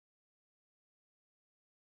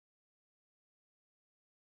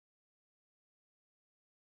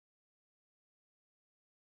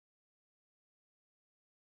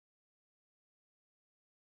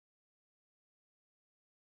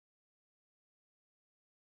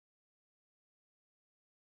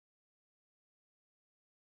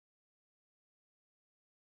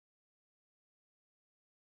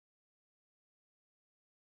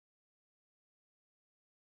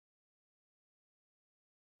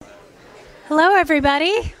Hello,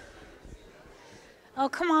 everybody. Oh,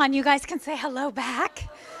 come on, you guys can say hello back.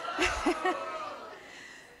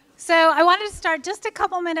 So I wanted to start just a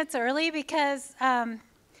couple minutes early because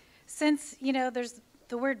since, there's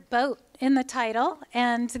the word boat in the title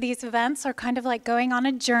and these events are kind of like going on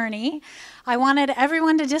a journey, I wanted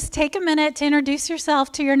everyone to just take a minute to introduce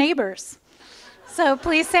yourself to your neighbors. So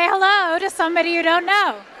please say hello to somebody you don't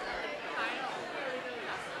know.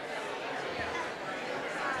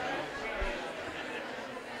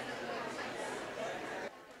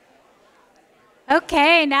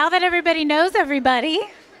 Okay, now that everybody knows everybody,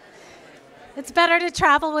 it's better to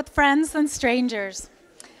travel with friends than strangers.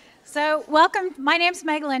 So welcome, my name's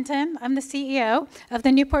Meg Linton. I'm the CEO of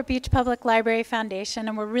the Newport Beach Public Library Foundation,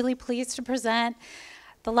 and we're really pleased to present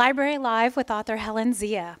the Library Live with author Helen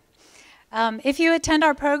Zia. If you attend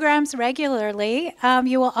our programs regularly,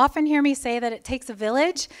 you will often hear me say that it takes a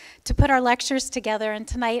village to put our lectures together, and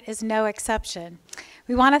tonight is no exception.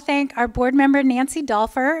 We want to thank our board member, Nancy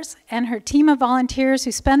Dolfers, and her team of volunteers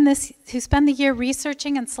who spend the year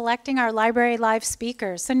researching and selecting our Library Live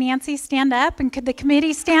speakers. So Nancy, stand up, and could the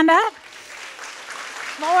committee stand up?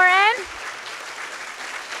 Lauren?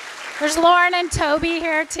 There's Lauren and Toby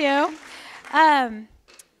here too.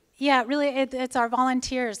 Yeah, really, it's our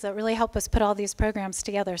volunteers that really help us put all these programs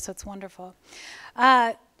together, so it's wonderful.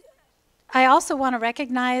 I also want to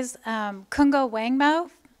recognize Kungo Wangmo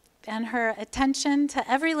and her attention to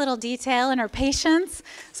every little detail and her patience.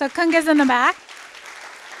 So Kunga's in the back.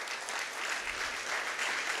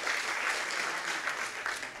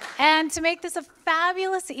 And to make this a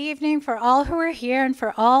fabulous evening for all who are here and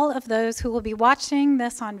for all of those who will be watching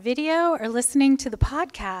this on video or listening to the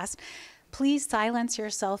podcast, please silence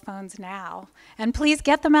your cell phones now. And please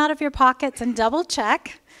get them out of your pockets and double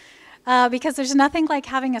check, because there's nothing like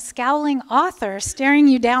having a scowling author staring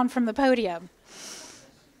you down from the podium.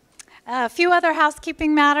 A few other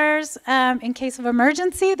housekeeping matters. In case of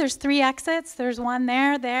emergency, there's 3 exits. There's one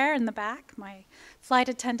there, in the back, my flight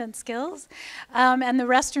attendant skills. And the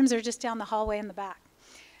restrooms are just down the hallway in the back.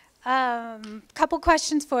 Couple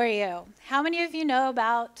questions for you. How many of you know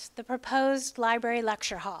about the proposed library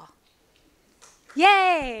lecture hall?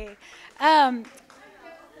 Yay!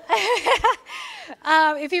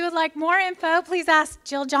 If you would like more info, please ask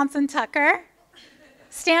Jill Johnson Tucker.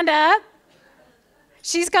 Stand up.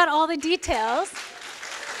 She's got all the details.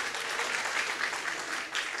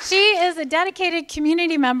 She is a dedicated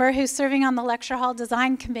community member who's serving on the Lecture Hall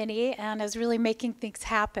Design Committee and is really making things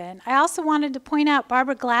happen. I also wanted to point out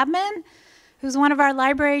Barbara Glabman, who's one of our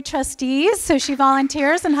library trustees, so she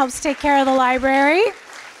volunteers and helps take care of the library.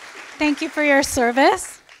 Thank you for your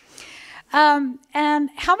service. And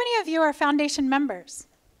how many of you are foundation members?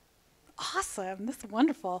 Awesome, this is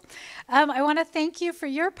wonderful. I want to thank you for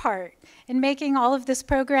your part in making all of this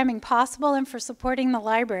programming possible and for supporting the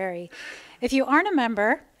library. If you aren't a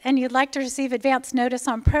member and you'd like to receive advance notice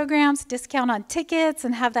on programs, discount on tickets,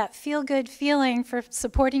 and have that feel-good feeling for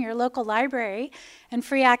supporting your local library and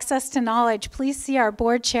free access to knowledge, please see our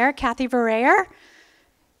board chair, Kathy Verreyer,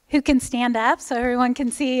 who can stand up so everyone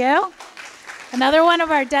can see you. Another one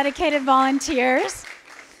of our dedicated volunteers.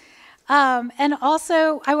 And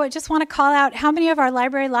also, I would just want to call out how many of our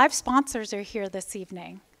Library Live sponsors are here this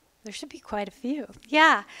evening. There should be quite a few.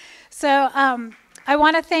 Yeah. So I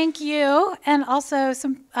want to thank you and also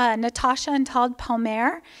some Natasha and Todd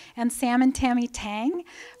Palmer and Sam and Tammy Tang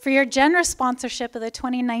for your generous sponsorship of the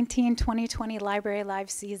 2019-2020 Library Live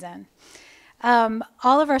season.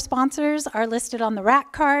 All of our sponsors are listed on the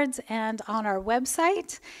rack cards and on our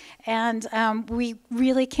website, and we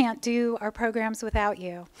really can't do our programs without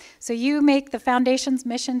you. So you make the Foundation's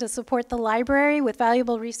mission to support the library with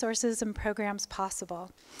valuable resources and programs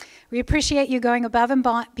possible. We appreciate you going above and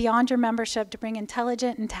beyond your membership to bring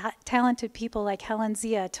intelligent and talented people like Helen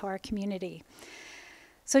Zia to our community.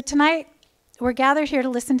 So tonight, we're gathered here to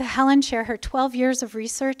listen to Helen share her 12 years of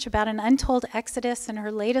research about an untold exodus in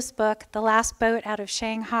her latest book, The Last Boat Out of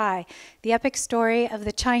Shanghai, the epic story of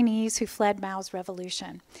the Chinese who fled Mao's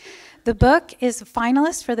revolution. The book is a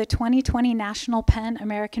finalist for the 2020 National PEN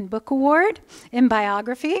American Book Award in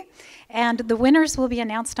biography, and the winners will be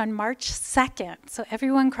announced on March 2nd. So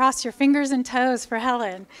everyone cross your fingers and toes for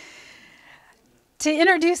Helen. To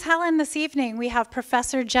introduce Helen this evening, we have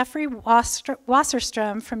Professor Jeffrey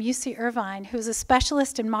Wasserstrom from UC Irvine, who is a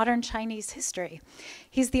specialist in modern Chinese history.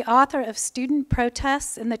 He's the author of Student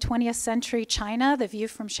Protests in the 20th Century China, The View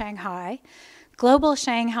from Shanghai, Global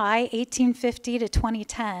Shanghai, 1850 to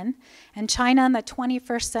 2010, and China in the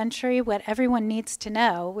 21st Century, What Everyone Needs to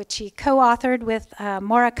Know, which he co-authored with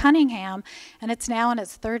Maura Cunningham, and it's now in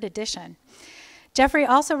its 3rd edition. Jeffrey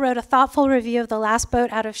also wrote a thoughtful review of The Last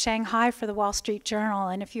Boat Out of Shanghai for the Wall Street Journal,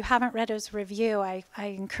 and if you haven't read his review, I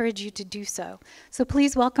encourage you to do so. So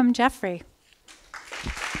please welcome Jeffrey.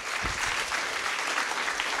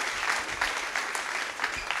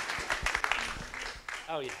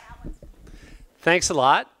 Oh, yeah. Thanks a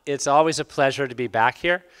lot. It's always a pleasure to be back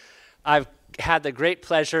here. I've had the great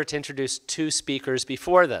pleasure to introduce two speakers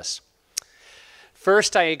before this.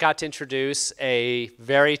 First, I got to introduce a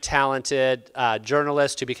very talented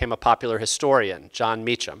journalist who became a popular historian, John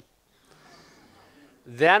Meacham.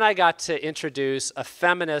 Then I got to introduce a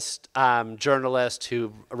feminist journalist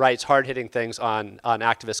who writes hard-hitting things on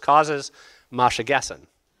activist causes, Masha Gessen.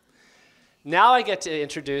 Now I get to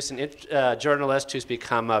introduce a journalist who's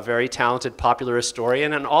become a very talented popular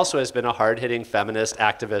historian and also has been a hard-hitting feminist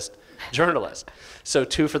activist journalist. So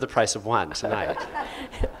 2 for the price of 1 tonight.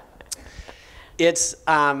 It's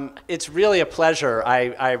really a pleasure.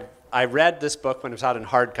 I read this book when it was out in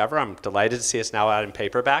hardcover. I'm delighted to see it's now out in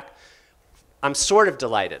paperback. I'm sort of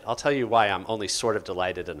delighted. I'll tell you why I'm only sort of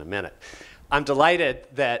delighted in a minute. I'm delighted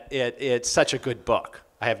that it's such a good book.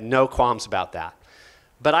 I have no qualms about that.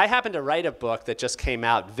 But I happen to write a book that just came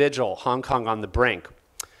out, Vigil, Hong Kong on the Brink,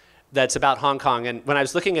 that's about Hong Kong. And when I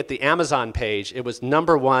was looking at the Amazon page, it was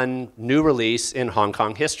 #1 new release in Hong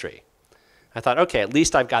Kong history. I thought, okay, at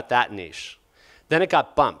least I've got that niche. Then it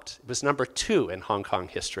got bumped. It was #2 in Hong Kong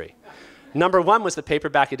history. #1 was the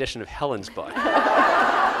paperback edition of Helen's book,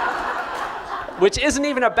 which isn't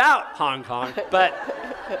even about Hong Kong, but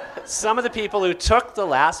some of the people who took the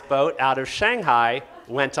last boat out of Shanghai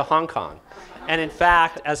went to Hong Kong. And in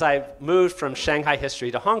fact, as I moved from Shanghai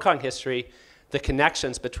history to Hong Kong history, the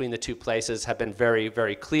connections between the two places have been very,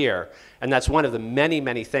 very clear. And that's one of the many,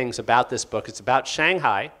 many things about this book. It's about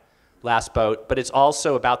Shanghai, last boat, but it's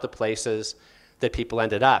also about the places that people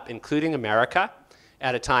ended up, including America,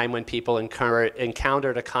 at a time when people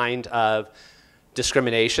encountered a kind of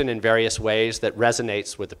discrimination in various ways that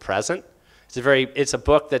resonates with the present. It's a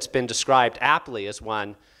book that's been described aptly as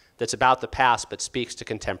one that's about the past but speaks to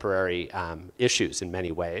contemporary issues in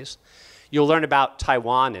many ways. You'll learn about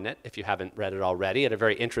Taiwan in it, if you haven't read it already, at a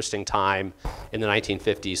very interesting time in the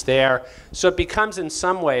 1950s there. So it becomes in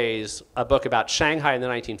some ways a book about Shanghai in the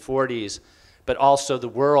 1940s, but also the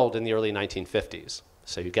world in the early 1950s.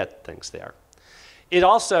 So you get things there. It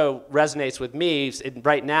also resonates with me.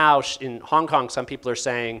 Right now in Hong Kong, some people are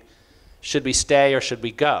saying, should we stay or should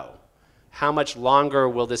we go? How much longer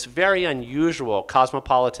will this very unusual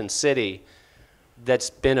cosmopolitan city that's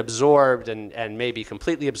been absorbed and maybe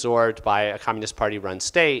completely absorbed by a Communist Party-run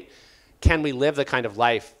state, can we live the kind of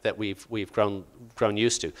life that we've grown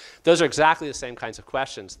used to? Those are exactly the same kinds of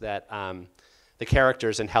questions that the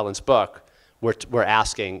characters in Helen's book were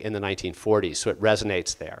asking in the 1940s, so it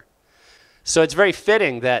resonates there. So it's very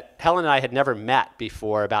fitting that Helen and I had never met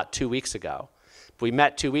before about 2 weeks ago. We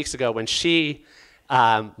met 2 weeks ago when she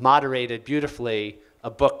moderated beautifully a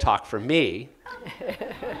book talk for me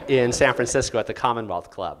in San Francisco at the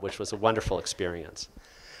Commonwealth Club, which was a wonderful experience.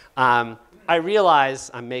 I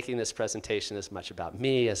realize I'm making this presentation as much about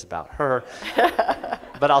me as about her,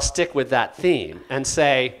 but I'll stick with that theme and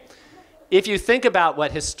say, if you think about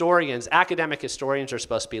what academic historians are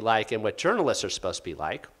supposed to be like and what journalists are supposed to be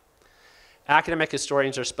like, academic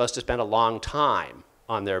historians are supposed to spend a long time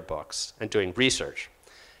on their books and doing research.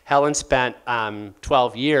 Helen spent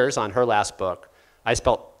 12 years on her last book. I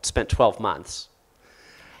spent 12 months.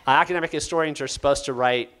 Academic historians are supposed to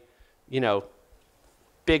write,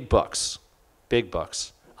 big books, big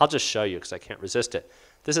books. I'll just show you because I can't resist it.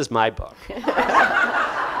 This is my book.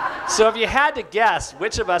 So if you had to guess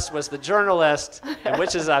which of us was the journalist and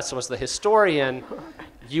which of us was the historian,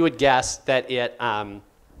 you would guess that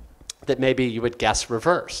that maybe you would guess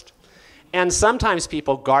reversed. And sometimes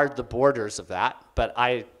people guard the borders of that, but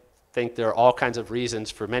I think there are all kinds of reasons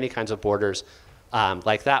for many kinds of borders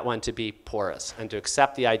like that one to be porous and to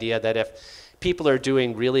accept the idea that if people are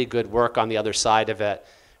doing really good work on the other side of it,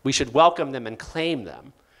 we should welcome them and claim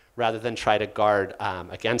them rather than try to guard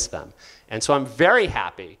against them. And so I'm very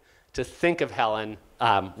happy to think of Helen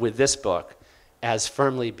with this book as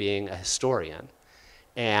firmly being a historian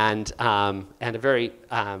and a very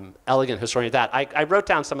elegant historian of that. I wrote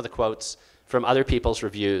down some of the quotes from other people's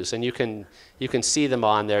reviews, and you can see them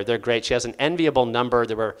on there. They're great. She has an enviable number.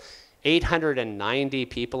 There were 890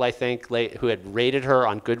 people, I think, who had rated her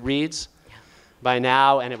on Goodreads by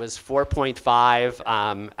now, and it was 4.5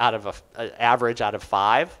 out of an average out of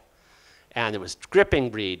 5. And it was gripping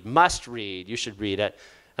read, must read, you should read it.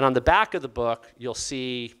 And on the back of the book, you'll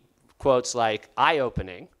see quotes like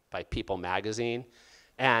eye-opening by People magazine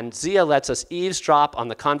And Zia lets us eavesdrop on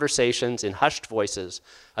the conversations in hushed voices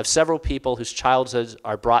of several people whose childhoods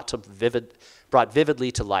are brought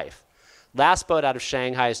vividly to life. Last Boat Out of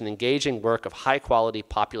Shanghai is an engaging work of high-quality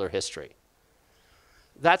popular history.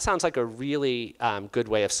 That sounds like a really good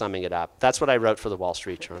way of summing it up. That's what I wrote for the Wall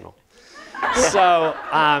Street Journal. So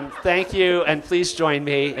thank you, and please join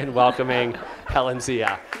me in welcoming Helen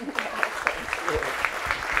Zia.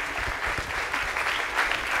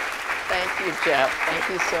 Thank you, Jeff. Thank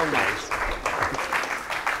you so much.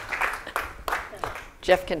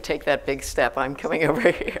 Jeff can take that big step. I'm coming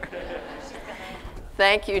over here.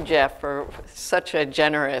 Thank you, Jeff, for such a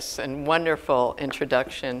generous and wonderful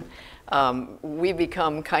introduction. We've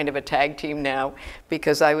become kind of a tag team now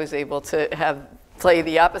because I was able to play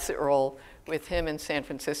the opposite role with him in San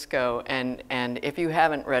Francisco. And if you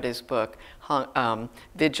haven't read his book,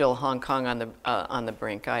 Vigil, Hong Kong on the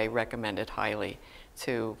Brink, I recommend it highly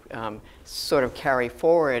to sort of carry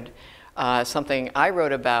forward something I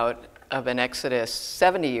wrote about of an exodus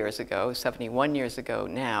 70 years ago, 71 years ago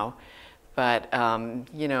now. But,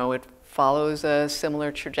 you know, it follows a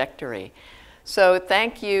similar trajectory. So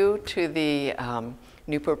thank you to the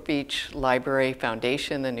Newport Beach Library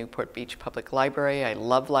Foundation, the Newport Beach Public Library. I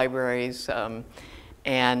love libraries.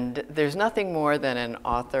 And there's nothing more than an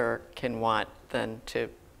author can want than to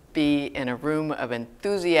be in a room of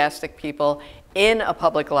enthusiastic people in a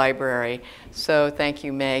public library. So thank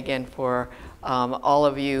you, Megan, for all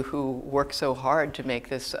of you who work so hard to make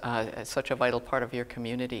this such a vital part of your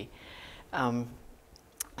community.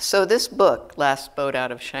 So this book, Last Boat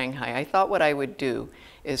Out of Shanghai, I thought what I would do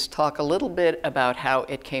is talk a little bit about how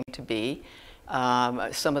it came to be,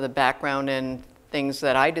 some of the background and things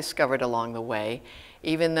that I discovered along the way,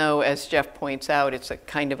 even though, as Jeff points out, it's a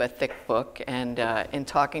kind of a thick book. And in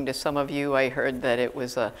talking to some of you, I heard that it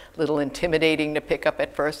was a little intimidating to pick up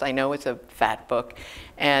at first. I know it's a fat book.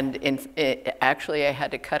 And actually, I had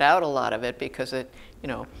to cut out a lot of it because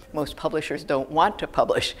most publishers don't want to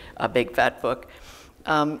publish a big fat book.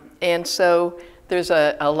 And so there's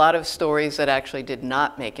a lot of stories that actually did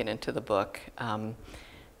not make it into the book.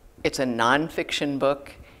 It's a nonfiction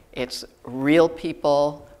book. It's real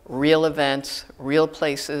people, real events, real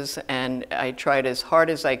places, and I tried as hard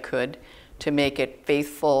as I could to make it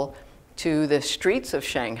faithful to the streets of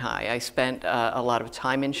Shanghai. I spent a lot of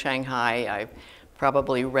time in Shanghai. I've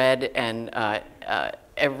probably read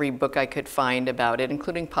every book I could find about it,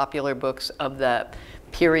 including popular books of the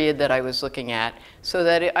period that I was looking at, so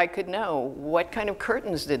that I could know what kind of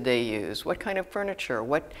curtains did they use, what kind of furniture,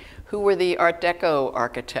 who were the Art Deco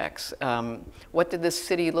architects, what did the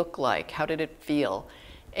city look like, how did it feel?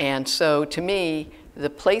 And so to me, the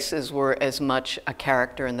places were as much a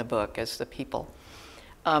character in the book as the people.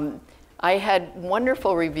 I had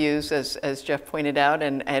wonderful reviews, as Jeff pointed out,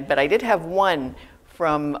 but I did have one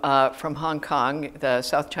from Hong Kong, the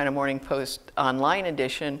South China Morning Post online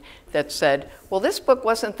edition, that said, well, this book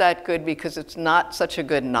wasn't that good because it's not such a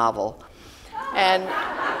good novel. And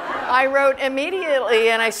I wrote immediately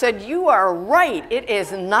and I said, you are right. It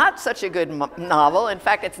is not such a good novel. In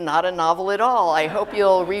fact, it's not a novel at all. I hope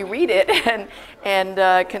you'll reread it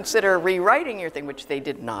and consider rewriting your thing, which they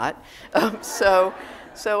did not.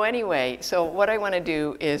 So anyway, so what I want to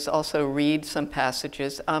do is also read some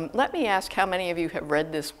passages. Let me ask how many of you have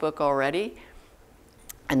read this book already?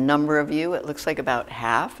 A number of you, it looks like about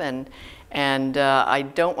half. And I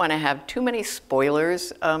don't want to have too many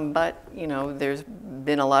spoilers, but there's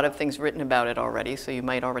been a lot of things written about it already, so you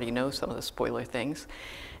might already know some of the spoiler things.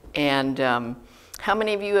 And how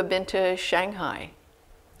many of you have been to Shanghai?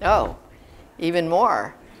 Oh, even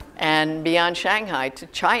more. And beyond Shanghai to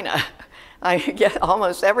China. I get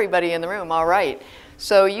almost everybody in the room, all right.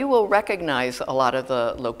 So you will recognize a lot of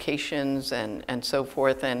the locations and so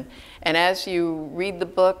forth. And as you read the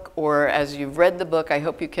book, or as you've read the book, I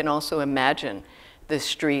hope you can also imagine the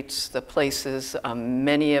streets, the places.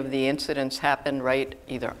 Many of the incidents happened right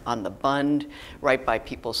either on the Bund, right by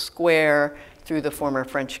People's Square, through the former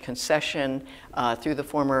French concession, through the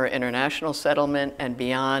former international settlement, and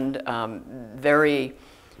beyond. Very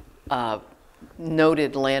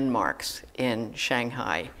noted landmarks in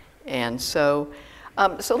Shanghai. And so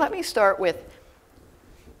let me start with,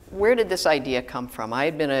 where did this idea come from? I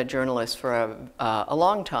had been a journalist for a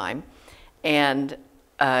long time, and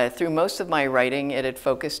through most of my writing, it had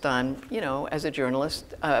focused on, as a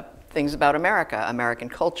journalist, things about America, American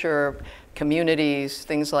culture, communities,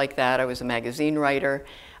 things like that. I was a magazine writer,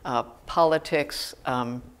 politics,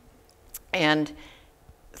 and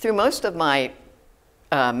through most of my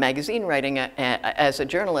magazine writing as a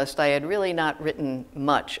journalist, I had really not written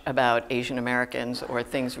much about Asian Americans or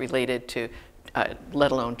things related to,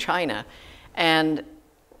 let alone China. And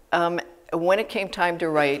when it came time to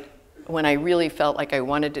write, when I really felt like I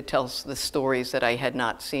wanted to tell the stories that I had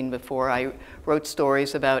not seen before, I wrote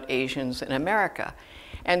stories about Asians in America.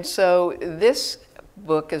 And so this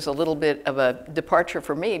book is a little bit of a departure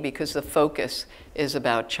for me because the focus is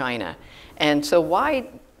about China. And so why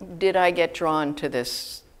did I get drawn to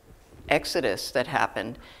this exodus that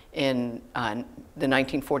happened in the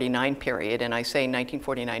 1949 period? And I say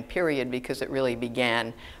 1949 period because it really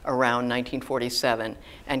began around 1947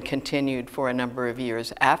 and continued for a number of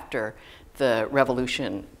years after the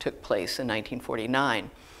revolution took place in 1949.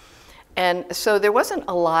 And so there wasn't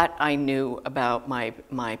a lot I knew about my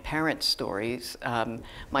parents' stories.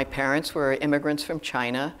 My parents were immigrants from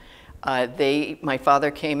China. My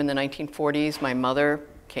father came in the 1940s. My mother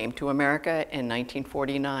came to America in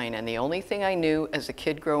 1949. And the only thing I knew as a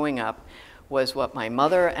kid growing up was what my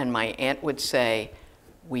mother and my aunt would say: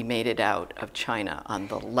 we made it out of China on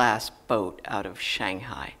the last boat out of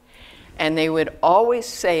Shanghai. And they would always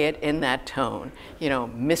say it in that tone, you know,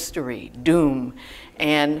 mystery, doom.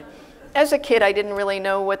 And as a kid, I didn't really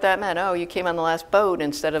know what that meant. Oh, you came on the last boat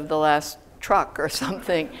instead of the last truck or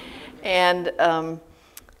something. And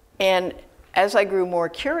as I grew more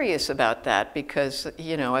curious about that, because,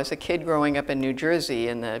 you know, as a kid growing up in New Jersey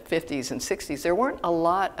in the 50s and 60s, there weren't a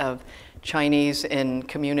lot of Chinese in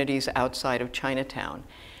communities outside of Chinatown.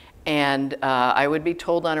 And I would be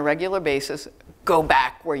told on a regular basis, go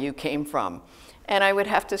back where you came from. And I would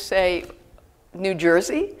have to say, New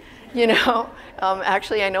Jersey? You know,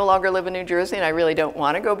 actually, I no longer live in New Jersey, and I really don't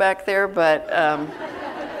want to go back there, but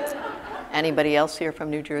anybody else here from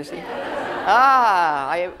New Jersey?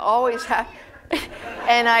 I always have,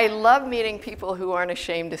 and I love meeting people who aren't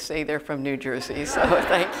ashamed to say they're from New Jersey, so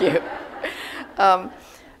thank you.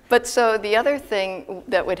 But so the other thing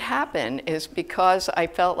that would happen is, because I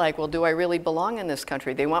felt like, well, do I really belong in this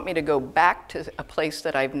country? They want me to go back to a place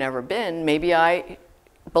that I've never been. Maybe I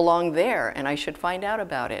belong there, and I should find out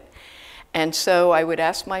about it. And so I would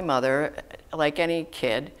ask my mother, like any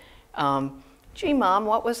kid, gee, Mom,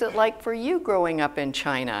 what was it like for you growing up in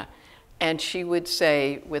China? And she would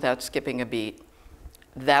say, without skipping a beat,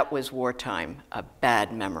 that was wartime, a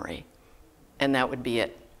bad memory. And that would be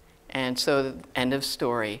it. And so, end of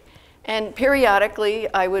story. And periodically,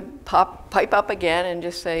 I would pipe up again and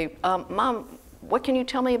just say, Mom, what can you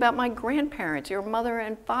tell me about my grandparents, your mother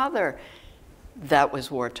and father? That was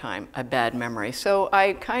wartime, a bad memory. So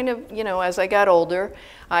I kind of, you know, as I got older,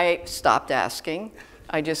 I stopped asking.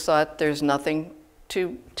 I just thought there's nothing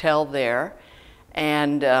to tell there.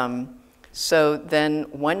 And so then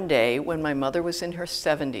one day, when my mother was in her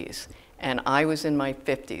 70s and I was in my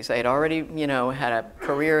 50s, I had already, you know, had a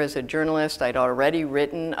career as a journalist. I'd already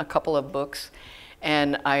written a couple of books.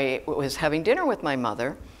 And I was having dinner with my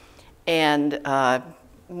mother and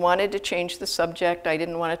wanted to change the subject. I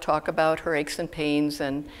didn't want to talk about her aches and pains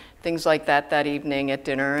and things like that evening at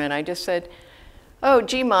dinner. And I just said, oh,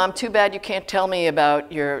 gee, Mom, too bad you can't tell me about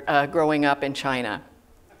your growing up in China.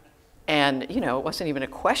 And, you know, it wasn't even a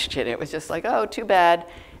question. It was just like, oh, too bad.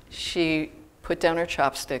 She put down her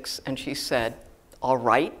chopsticks and she said, all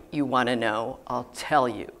right, you want to know, I'll tell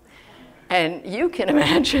you. And you can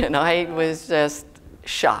imagine, I was just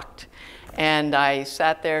shocked. And I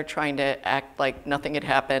sat there trying to act like nothing had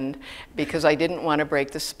happened because I didn't want to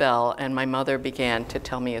break the spell, and my mother began to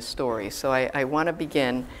tell me a story. So I want to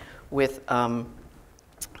begin with a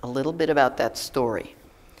little bit about that story.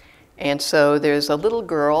 And so there's a little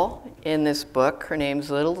girl in this book. Her name's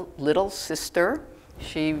Little Sister.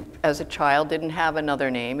 She, as a child, didn't have another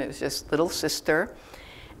name. It was just Little Sister.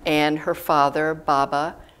 And her father,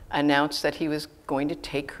 Baba, announced that he was going to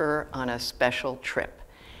take her on a special trip.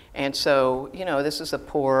 And so, you know, this is a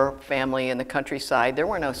poor family in the countryside. There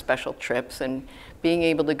were no special trips. And being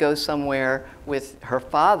able to go somewhere with her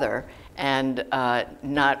father and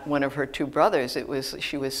not one of her two brothers,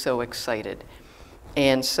 she was so excited.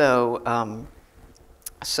 And so,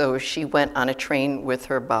 so she went on a train with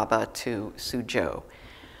her Baba to Suzhou.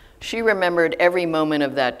 She remembered every moment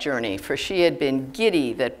of that journey, for she had been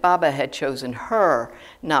giddy that Baba had chosen her,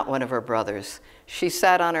 not one of her brothers. She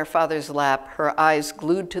sat on her father's lap, her eyes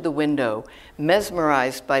glued to the window,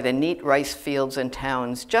 mesmerized by the neat rice fields and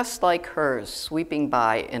towns, just like hers, sweeping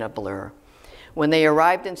by in a blur. When they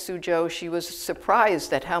arrived in Suzhou, she was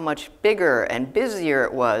surprised at how much bigger and busier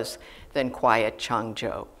it was than quiet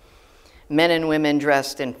Changzhou. Men and women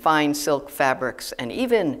dressed in fine silk fabrics and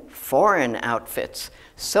even foreign outfits,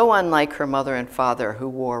 so unlike her mother and father, who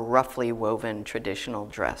wore roughly woven traditional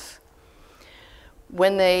dress.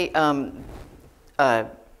 When they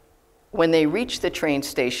reached the train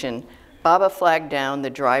station, Baba flagged down the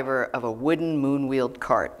driver of a wooden moon-wheeled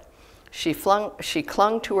cart. She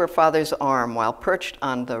clung to her father's arm while perched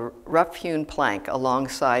on the rough-hewn plank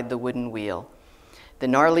alongside the wooden wheel. The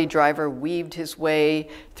gnarly driver weaved his way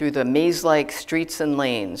through the maze-like streets and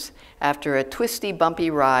lanes. After a twisty, bumpy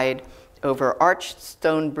ride over arched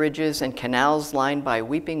stone bridges and canals lined by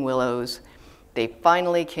weeping willows, they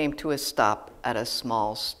finally came to a stop at a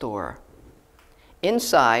small store.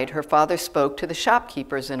 Inside, her father spoke to the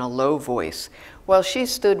shopkeepers in a low voice, while she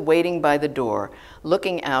stood waiting by the door,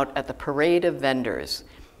 looking out at the parade of vendors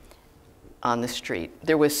on the street.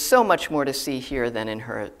 There was so much more to see here than in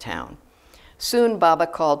her town. Soon Baba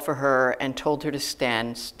called for her and told her to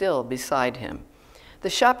stand still beside him. The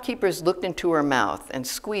shopkeepers looked into her mouth and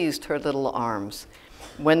squeezed her little arms.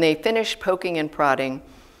 When they finished poking and prodding,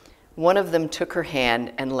 one of them took her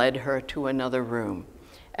hand and led her to another room.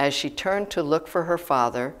 As she turned to look for her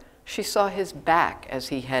father, she saw his back as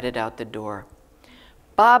he headed out the door.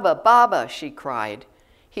 "Baba, Baba," she cried.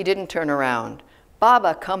 He didn't turn around.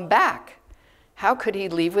 "Baba, come back." How could he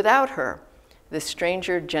leave without her? The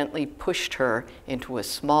stranger gently pushed her into a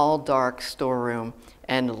small, dark storeroom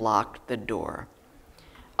and locked the door.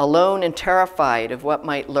 Alone and terrified of what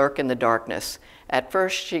might lurk in the darkness, at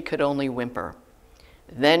first she could only whimper.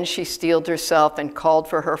 Then she steeled herself and called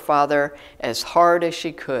for her father as hard as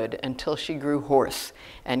she could until she grew hoarse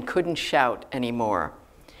and couldn't shout anymore.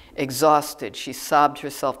 Exhausted, she sobbed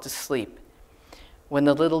herself to sleep. When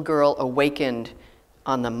the little girl awakened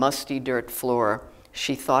on the musty dirt floor,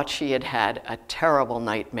 she thought she had had a terrible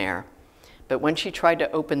nightmare. But when she tried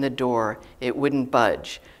to open the door, it wouldn't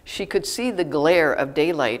budge. She could see the glare of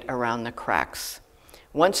daylight around the cracks.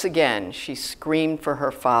 Once again, she screamed for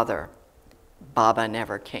her father. Baba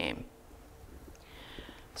never came.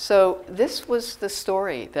 So this was the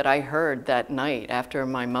story that I heard that night after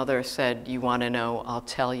my mother said, "You want to know, I'll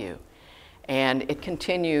tell you." And it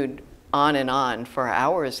continued on for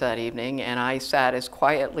hours that evening, and I sat as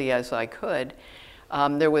quietly as I could.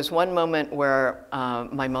 There was one moment where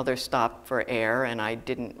my mother stopped for air, and I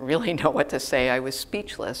didn't really know what to say. I was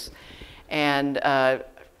speechless. And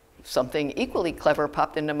something equally clever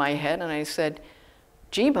popped into my head, and I said,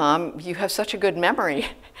 "Gee, Mom, you have such a good memory."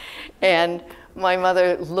 And my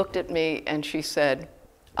mother looked at me and she said,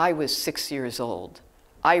 "I was 6 years old.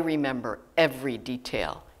 I remember every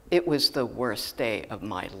detail. It was the worst day of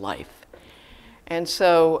my life." And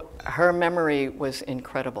so her memory was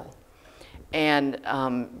incredible. And,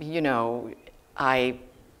 you know, I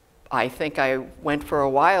think I went for a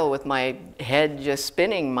while with my head just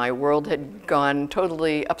spinning. My world had gone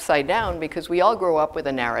totally upside down because we all grow up with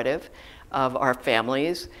a narrative of our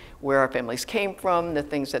families, where our families came from, the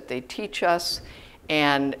things that they teach us,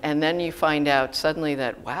 and then you find out suddenly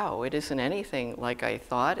that, wow, it isn't anything like I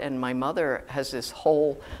thought, and my mother has this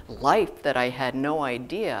whole life that I had no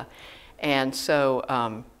idea. And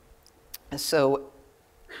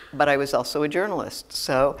but I was also a journalist,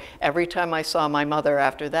 so every time I saw my mother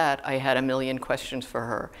after that, I had a million questions for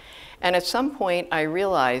her. And at some point, I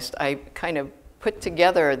realized I kind of put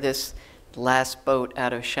together this last boat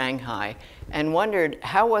out of Shanghai and wondered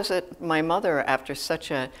how was it my mother, after such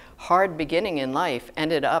a hard beginning in life,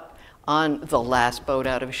 ended up on the last boat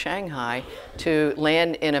out of Shanghai to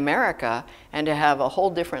land in America and to have a whole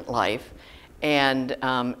different life and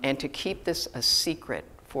to keep this a secret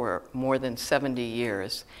for more than 70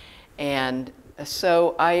 years. And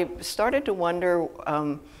so I started to wonder,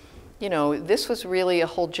 you know, this was really a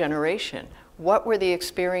whole generation. What were the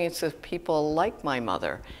experiences of people like my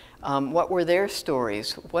mother? What were their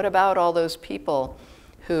stories? What about all those people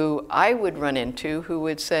who I would run into who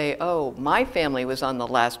would say, "Oh, my family was on the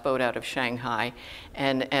last boat out of Shanghai,"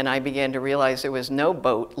 and I began to realize there was no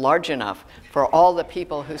boat large enough for all the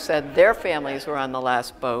people who said their families were on the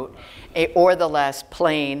last boat, or the last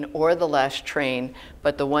plane, or the last train,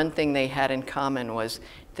 but the one thing they had in common was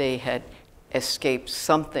they had escaped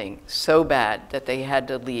something so bad that they had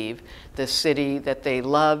to leave the city that they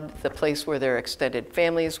loved, the place where their extended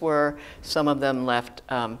families were. Some of them left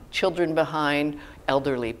children behind,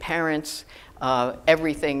 elderly parents,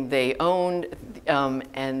 everything they owned,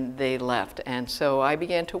 and they left. And so I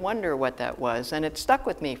began to wonder what that was, and it stuck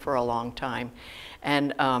with me for a long time.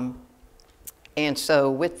 And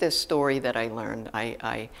so with this story that I learned,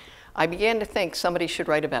 I began to think somebody should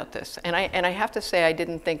write about this. And I have to say, I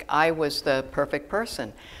didn't think I was the perfect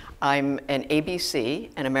person. I'm an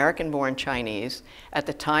ABC, an American-born Chinese. At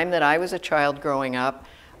the time that I was a child growing up,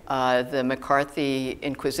 the McCarthy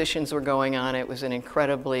Inquisitions were going on. It was an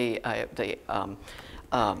incredibly, the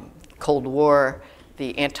Cold War,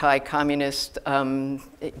 the anti-communist,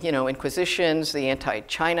 you know, Inquisitions, the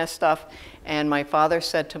anti-China stuff. And my father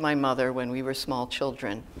said to my mother when we were small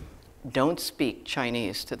children, don't speak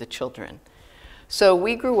Chinese to the children. So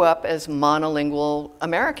we grew up as monolingual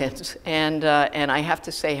Americans, and I have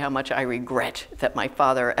to say how much I regret that my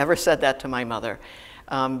father ever said that to my mother,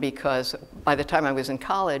 because by the time I was in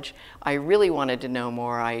college, I really wanted to know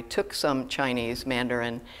more. I took some Chinese,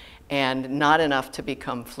 Mandarin, and not enough to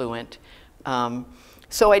become fluent.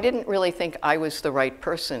 So I didn't really think I was the right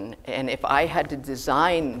person, and if I had to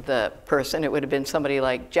design the person, it would have been somebody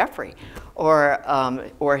like Jeffrey,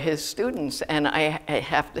 or his students, and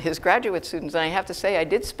his graduate students. And I have to say, I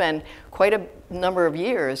did spend quite a number of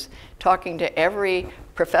years talking to every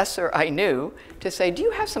professor I knew to say, do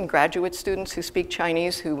you have some graduate students who speak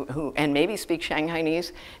Chinese and maybe speak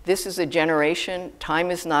Shanghainese? This is a generation,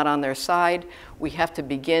 time is not on their side. We have to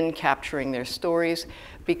begin capturing their stories,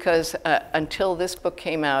 because until this book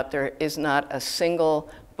came out, there is not a single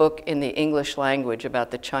book in the English language about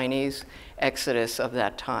the Chinese exodus of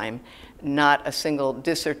that time, not a single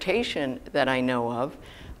dissertation that I know of.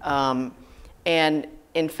 And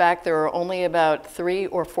in fact, there are only about 3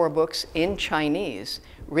 or 4 books in Chinese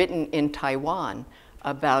written in Taiwan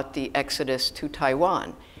about the exodus to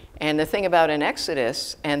Taiwan. And the thing about an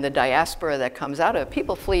exodus and the diaspora that comes out of it,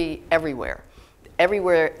 people flee everywhere.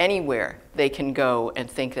 Everywhere, anywhere they can go and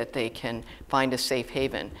think that they can find a safe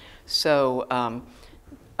haven. So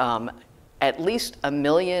at least 1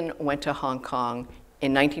 million went to Hong Kong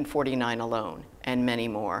in 1949 alone, and many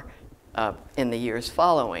more in the years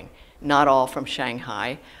following. Not all from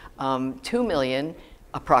Shanghai. 2 million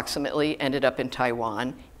approximately ended up in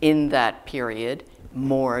Taiwan in that period,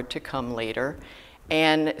 more to come later.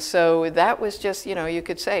 And so that was just, you know, you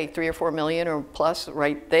could say 3 or 4 million or plus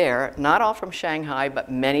right there. Not all from Shanghai, but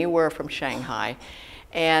many were from Shanghai.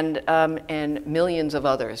 And millions of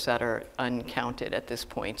others that are uncounted at this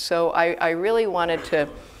point. So I really wanted to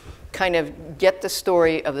kind of get the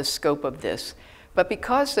story of the scope of this. But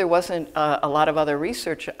because there wasn't a lot of other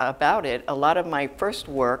research about it, a lot of my first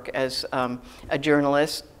work as a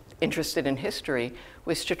journalist interested in history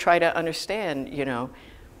was to try to understand, you know,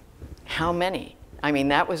 how many? I mean,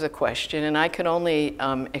 that was a question, and I could only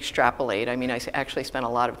extrapolate. I mean, I actually spent a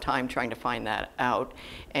lot of time trying to find that out.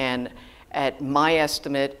 And at my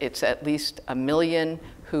estimate, it's at least 1 million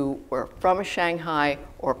who were from Shanghai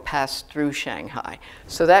or passed through Shanghai.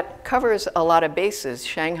 So that covers a lot of bases.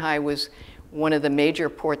 Shanghai was one of the major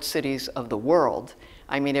port cities of the world.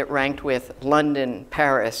 I mean, it ranked with London,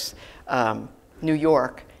 Paris, New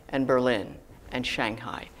York, and Berlin, and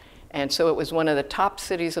Shanghai. And so it was one of the top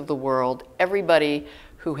cities of the world. Everybody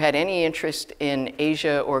who had any interest in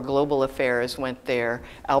Asia or global affairs went there.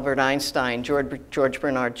 Albert Einstein, George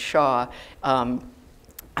Bernard Shaw,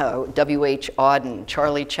 W.H. Auden,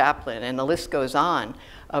 Charlie Chaplin, and the list goes on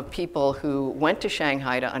of people who went to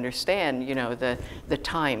Shanghai to understand, you know, the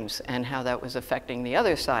times and how that was affecting the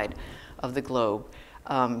other side of the globe.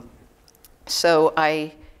 So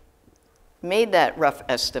I made that rough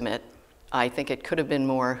estimate. I think it could have been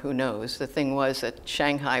more, who knows. The thing was that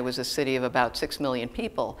Shanghai was a city of about 6 million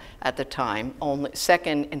people at the time,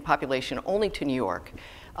 second in population only to New York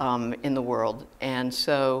in the world. And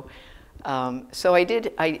so,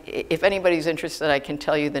 if anybody's interested, I can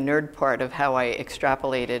tell you the nerd part of how I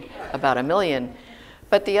extrapolated about 1 million.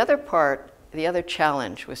 But the other part, the other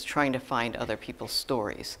challenge was trying to find other people's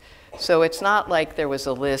stories. So it's not like there was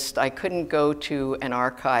a list. I couldn't go to an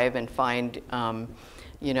archive and find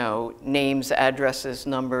you know, names, addresses,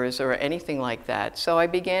 numbers, or anything like that. So I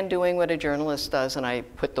began doing what a journalist does, and I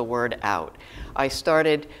put the word out. I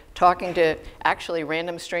started talking to actually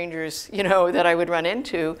random strangers, you know, that I would run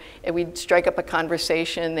into, and we'd strike up a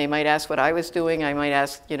conversation. They might ask what I was doing. I might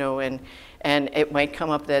ask, you know, and it might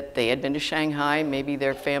come up that they had been to Shanghai. Maybe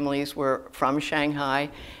their families were from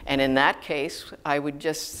Shanghai. And in that case, I would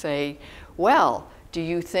just say, well, do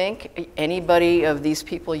you think anybody of these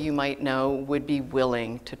people you might know would be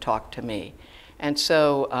willing to talk to me? And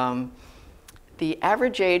so the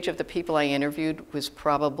average age of the people I interviewed was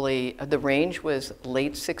probably, the range was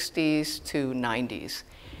late 60s to 90s.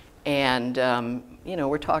 And you know,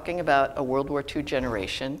 we're talking about a World War II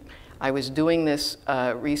generation. I was doing this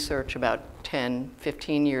research about 10,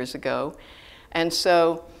 15 years ago. And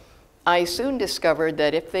so I soon discovered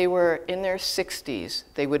that if they were in their 60s,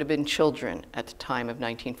 they would have been children at the time of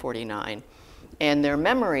 1949. And their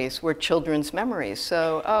memories were children's memories.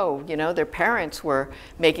 So, oh, you know, their parents were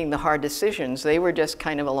making the hard decisions. They were just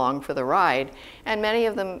kind of along for the ride. And many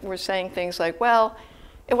of them were saying things like, well,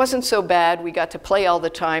 it wasn't so bad. We got to play all the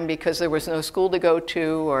time because there was no school to go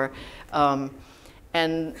to. Or,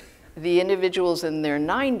 and the individuals in their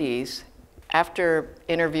 90s, after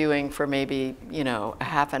interviewing for maybe, you know, a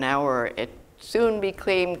half an hour, it soon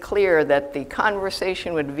became clear that the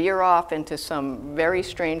conversation would veer off into some very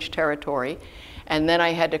strange territory, and then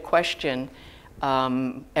I had to question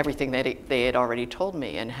everything that they had already told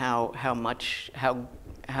me and how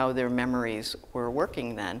their memories were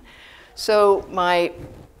working then. So my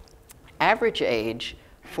average age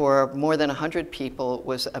for more than 100 people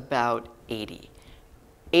was about 80.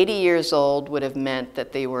 80 years old would have meant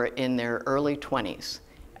that they were in their early 20s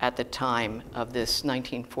at the time of this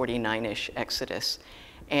 1949-ish exodus.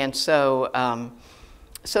 And so,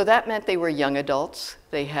 so that meant they were young adults.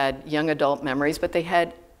 They had young adult memories, but they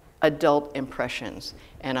had adult impressions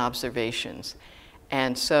and observations.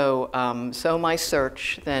 And so, so my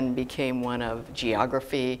search then became one of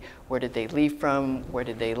geography. Where did they leave from? Where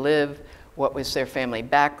did they live? What was their family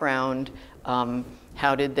background?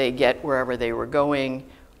 How did they get wherever they were going?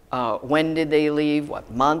 When did they leave?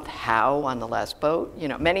 What month? How? On the last boat? You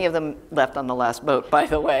know, many of them left on the last boat, by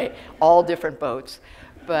the way, all different boats.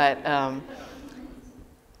 But,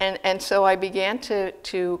 and so I began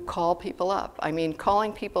to call people up. I mean,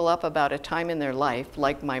 calling people up about a time in their life,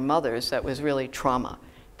 like my mother's, that was really trauma.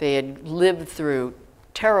 They had lived through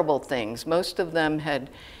terrible things. Most of them had,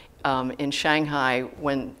 in Shanghai,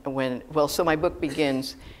 well, so my book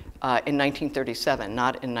begins in 1937,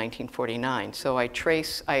 not in 1949. So I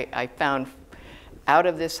found, out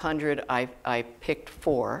of this 100, I picked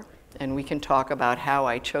 4, and we can talk about how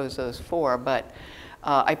I chose those 4, but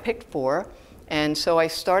I picked 4, and so I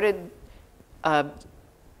started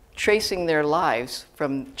tracing their lives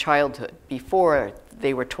from childhood, before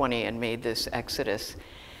they were 20 and made this exodus.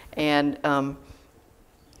 And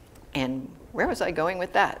where was I going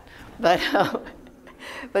with that?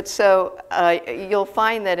 But so you'll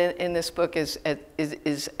find that in this book is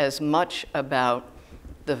as much about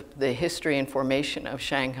the history and formation of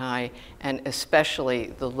Shanghai, and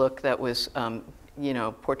especially the look that was you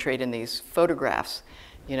know, portrayed in these photographs.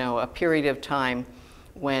 You know, a period of time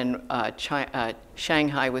when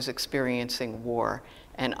Shanghai was experiencing war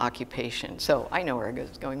and occupation. So I know where I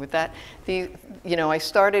was going with that. You know, I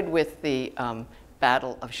started with the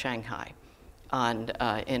Battle of Shanghai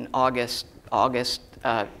in August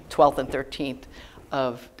 12th and 13th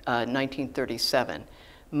of 1937.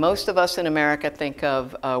 Most of us in America think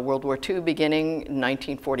of World War II beginning in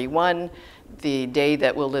 1941, the day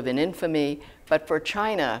that will live in infamy. But for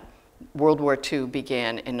China, World War II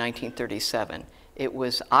began in 1937. It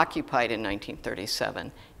was occupied in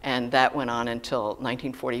 1937, and that went on until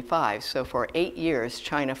 1945. So for 8 years,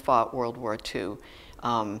 China fought World War II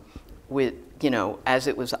with, you know, as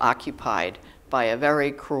it was occupied by a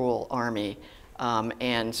very cruel army.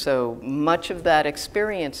 And so much of that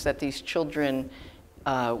experience that these children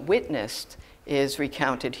witnessed is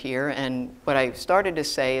recounted here. And what I started to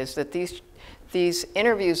say is that these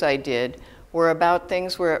interviews I did were about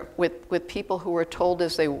things where, with people who were told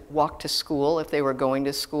as they walked to school, if they were going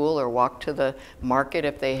to school, or walked to the market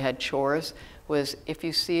if they had chores, was if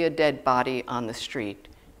you see a dead body on the street,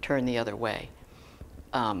 turn the other way.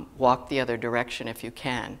 Walk the other direction if you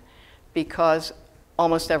can. Because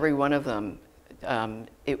almost every one of them,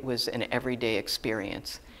 it was an everyday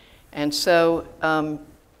experience. And so,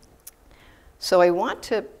 so I want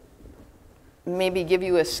to maybe give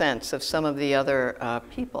you a sense of some of the other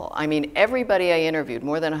people. I mean, everybody I interviewed,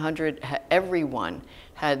 more than 100, everyone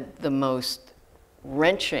had the most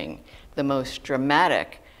wrenching, the most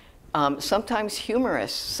dramatic, sometimes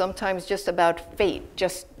humorous, sometimes just about fate,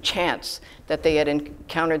 just chance that they had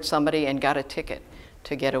encountered somebody and got a ticket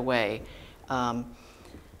to get away.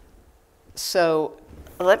 So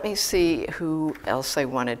let me see who else I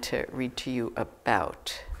wanted to read to you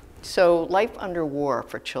about. So Life Under War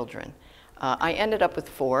for Children. I ended up with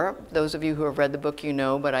 4. Those of you who have read the book, you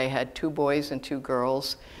know, but I had 2 boys and 2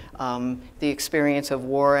 girls. The experience of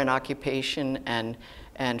war and occupation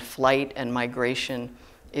and flight and migration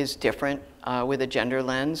is different with a gender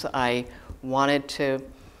lens. I wanted to,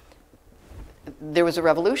 there was a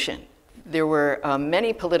revolution. There were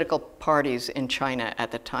many political parties in China at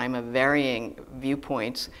the time of varying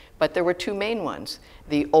viewpoints, but there were 2 main ones.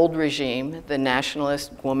 The old regime, the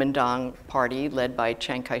nationalist Kuomintang party led by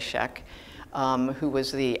Chiang Kai-shek, who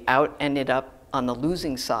was ended up on the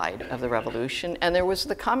losing side of the revolution, and there was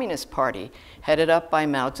the Communist Party headed up by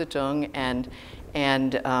Mao Zedong,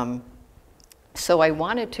 and so I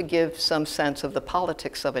wanted to give some sense of the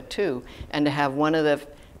politics of it too, and to have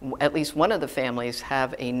at least one of the families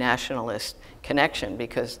have a nationalist connection,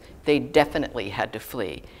 because they definitely had to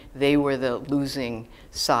flee. They were the losing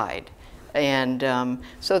side. And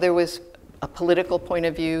so there was a political point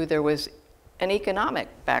of view, there was an economic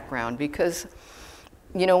background, because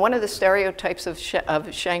you know, one of the stereotypes of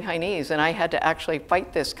Shanghainese, and I had to actually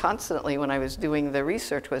fight this constantly when I was doing the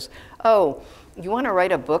research, was, oh, you want to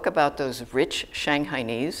write a book about those rich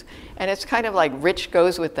Shanghainese? And it's kind of like rich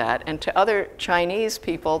goes with that. And to other Chinese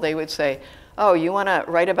people, they would say, oh, you want to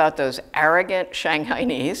write about those arrogant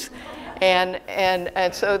Shanghainese?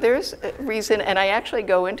 And so there's a reason, and I actually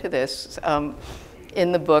go into this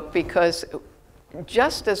in the book, because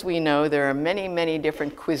just as we know there are many, many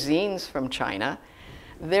different cuisines from China,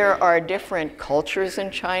 there are different cultures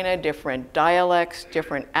in China, different dialects,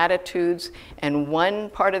 different attitudes, and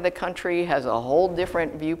one part of the country has a whole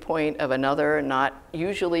different viewpoint of another, not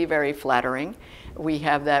usually very flattering. We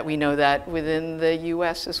have that, we know that within the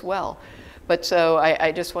US as well. But so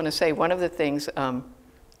I just want to say one of the things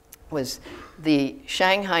was the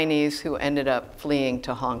Shanghainese who ended up fleeing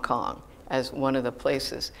to Hong Kong as one of the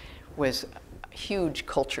places was a huge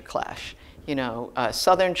culture clash. You know,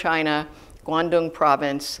 southern China, Guangdong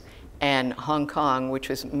province, and Hong Kong, which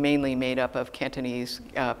was mainly made up of Cantonese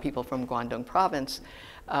people from Guangdong province,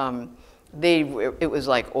 it was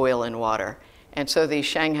like oil and water. And so the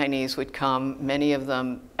Shanghainese would come, many of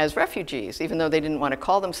them as refugees. Even though they didn't want to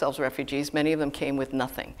call themselves refugees, many of them came with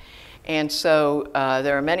nothing. And so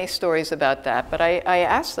there are many stories about that. But I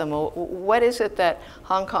asked them, well, what is it that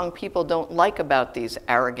Hong Kong people don't like about these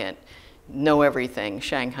arrogant, know-everything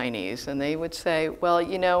Shanghainese? And they would say, well,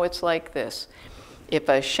 you know, it's like this. If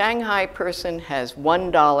a Shanghai person has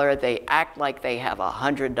 $1, they act like they have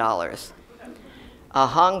 $100. A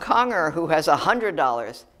Hong Konger who has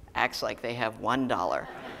 $100 acts like they have $1.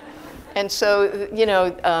 And so, you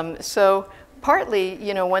know, so partly,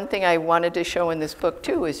 you know, one thing I wanted to show in this book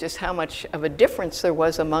too is just how much of a difference there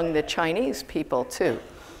was among the Chinese people too.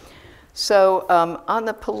 So on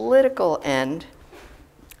the political end,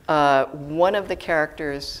 one of the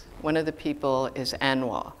characters, one of the people is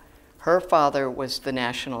Anwa. Her father was the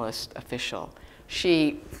nationalist official.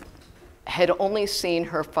 She had only seen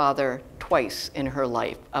her father twice in her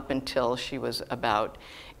life up until she was about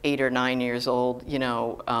 8 or 9 years old, you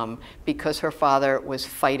know, because her father was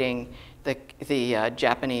fighting the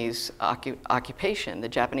Japanese occupation, the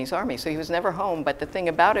Japanese army. So he was never home, but the thing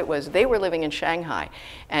about it was they were living in Shanghai.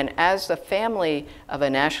 And as the family of a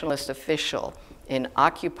nationalist official in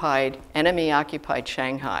enemy-occupied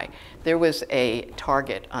Shanghai, there was a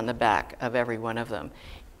target on the back of every one of them.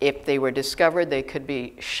 If they were discovered, they could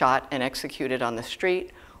be shot and executed on the street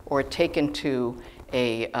or taken to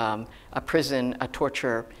a prison, a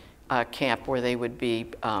torture camp where they would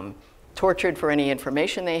be tortured for any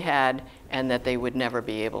information they had, and that they would never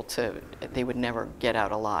be able to, they would never get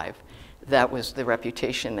out alive. That was the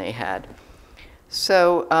reputation they had.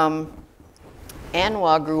 So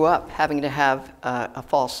Anwa grew up having to have a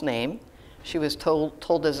false name. She was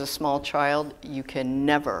told as a small child, you can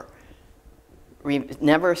never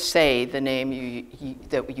say the name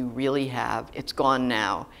that you really have. It's gone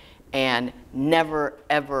now. And never,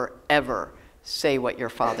 ever, ever say what your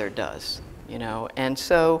father does, you know. And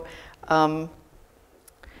so,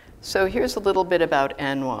 so here's a little bit about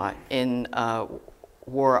Anwa in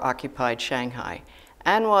war-occupied Shanghai.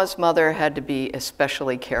 Anwa's mother had to be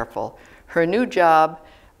especially careful. Her new job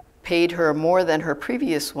paid her more than her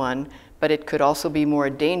previous one, but it could also be more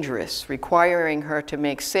dangerous, requiring her to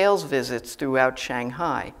make sales visits throughout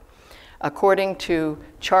Shanghai. According to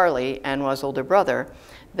Charlie, Anwa's older brother,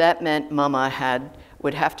 that meant Mama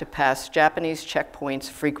would have to pass Japanese checkpoints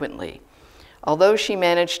frequently. Although she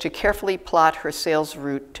managed to carefully plot her sales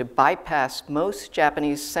route to bypass most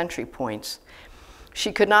Japanese sentry points,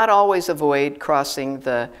 she could not always avoid crossing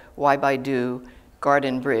the Waibaidu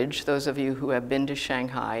Garden Bridge. Those of you who have been to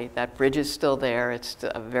Shanghai, that bridge is still there. It's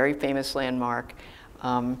a very famous landmark.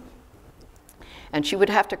 And she would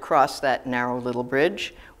have to cross that narrow little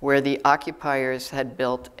bridge where the occupiers had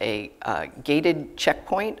built a gated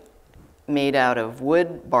checkpoint made out of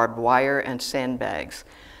wood, barbed wire, and sandbags.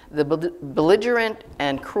 The belligerent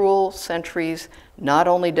and cruel sentries not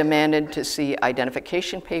only demanded to see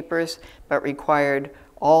identification papers, but required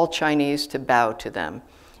all Chinese to bow to them.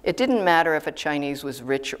 It didn't matter if a Chinese was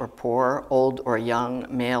rich or poor, old or young,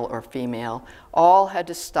 male or female. All had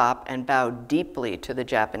to stop and bow deeply to the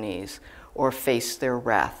Japanese or face their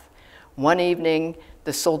wrath. One evening,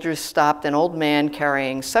 the soldiers stopped an old man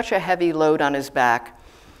carrying such a heavy load on his back,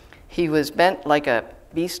 he was bent like a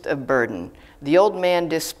beast of burden. The old man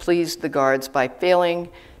displeased the guards by failing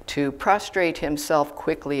to prostrate himself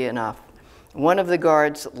quickly enough. One of the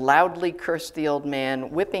guards loudly cursed the old man,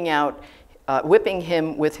 whipping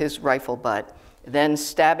him with his rifle butt, then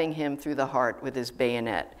stabbing him through the heart with his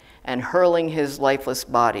bayonet, and hurling his lifeless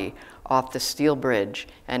body off the steel bridge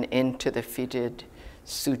and into the fetid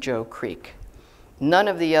Suzhou Creek. None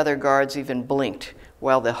of the other guards even blinked,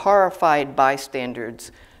 while the horrified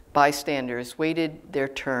bystanders waited their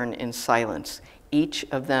turn in silence, each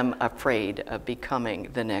of them afraid of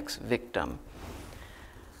becoming the next victim.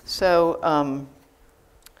 So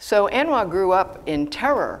Anhwa grew up in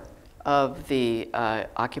terror of the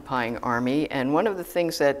occupying army, and one of the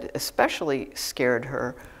things that especially scared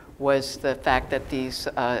her was the fact that these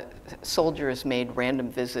soldiers made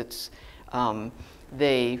random visits.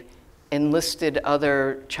 They enlisted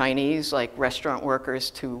other Chinese, like restaurant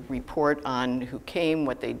workers, to report on who came,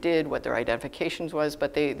 what they did, what their identifications was,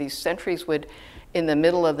 but these sentries would, in the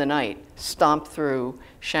middle of the night, stomp through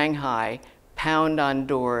Shanghai, pound on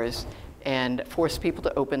doors, and force people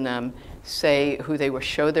to open them, say who they were,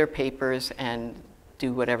 show their papers, and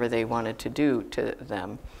do whatever they wanted to do to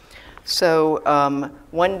them. So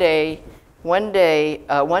one night,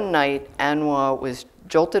 Anhwa was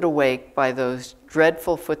jolted awake by those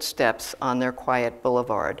dreadful footsteps on their quiet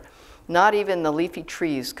boulevard. Not even the leafy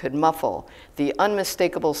trees could muffle the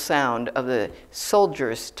unmistakable sound of the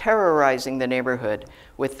soldiers terrorizing the neighborhood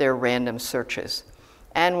with their random searches.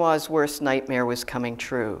 Anhwa's worst nightmare was coming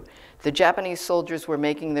true. The Japanese soldiers were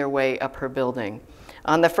making their way up her building.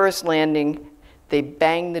 On the first landing, they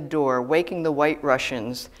banged the door, waking the White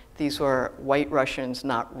Russians. These were White Russians,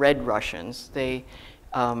 not Red Russians. They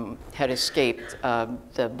had escaped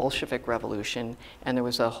the Bolshevik Revolution, and there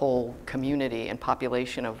was a whole community and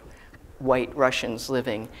population of White Russians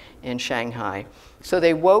living in Shanghai. So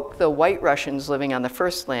they woke the White Russians living on the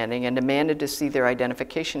first landing and demanded to see their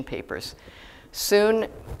identification papers. Soon,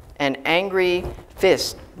 an angry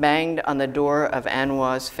fist banged on the door of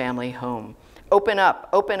Anhwa's family home. "Open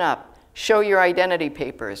up, show your identity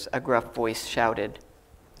papers," a gruff voice shouted.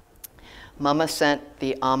 Mama sent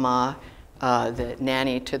the ama, the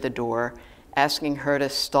nanny, to the door, asking her to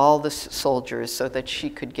stall the soldiers so that she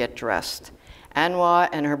could get dressed. Anhwa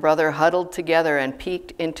and her brother huddled together and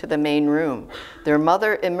peeked into the main room. Their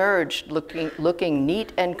mother emerged looking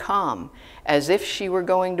neat and calm, as if she were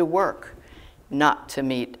going to work, not to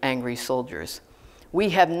meet angry soldiers.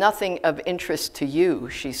 "We have nothing of interest to you,"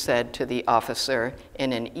 she said to the officer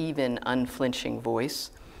in an even, unflinching voice.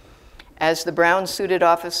 As the brown-suited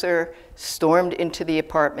officer stormed into the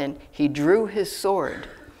apartment, he drew his sword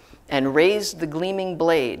and raised the gleaming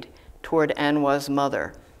blade toward Anhwa's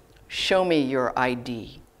mother. "Show me your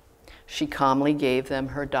ID." She calmly gave them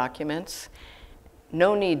her documents.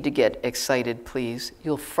 "No need to get excited, please.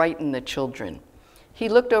 You'll frighten the children." He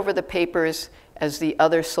looked over the papers as the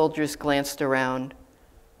other soldiers glanced around.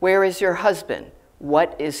 "Where is your husband?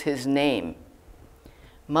 What is his name?"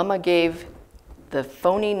 Mama gave the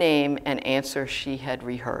phony name and answer she had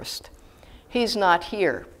rehearsed. "He's not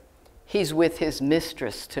here. He's with his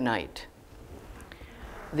mistress tonight."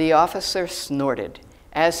 The officer snorted.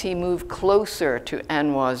 As he moved closer to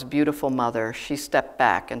Anhwa's beautiful mother, she stepped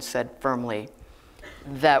back and said firmly,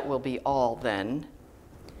 "That will be all then."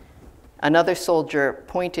 Another soldier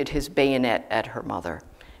pointed his bayonet at her mother,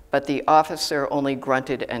 but the officer only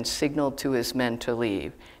grunted and signaled to his men to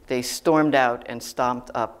leave. They stormed out and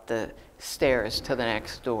stomped up the stairs to the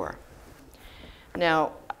next door.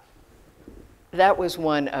 Now, that was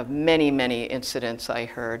one of many, many incidents I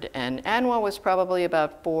heard, and Anhwa was probably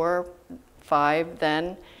about 4, 5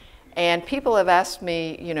 then, and people have asked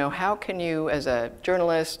me, you know, how can you, as a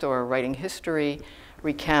journalist or writing history,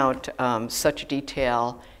 recount such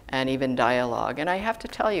detail and even dialogue? And I have to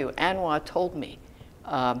tell you, Anhwa told me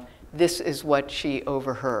this is what she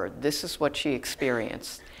overheard, this is what she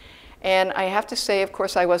experienced. And I have to say, of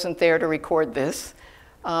course, I wasn't there to record this,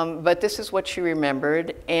 but this is what she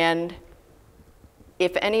remembered. And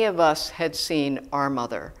if any of us had seen our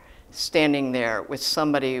mother standing there with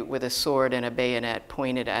somebody with a sword and a bayonet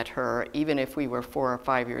pointed at her, even if we were 4 or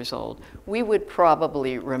 5 years old, we would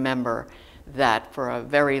probably remember that for a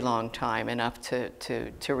very long time, enough to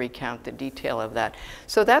recount the detail of that.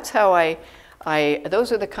 So that's how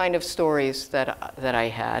those are the kind of stories that I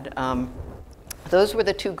had. Those were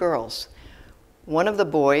the 2 girls. One of the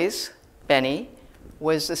boys, Benny,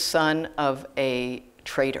 was the son of a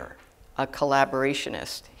trader, a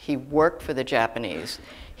collaborationist. He worked for the Japanese.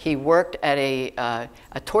 He worked at a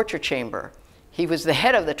torture chamber. He was the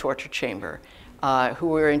head of the torture chamber, who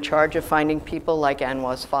were in charge of finding people like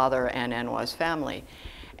Anhwa's father and Anhwa's family.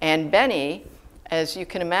 And Benny, as you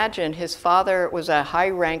can imagine, his father was a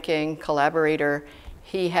high-ranking collaborator.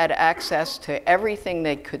 He had access to everything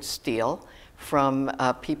they could steal from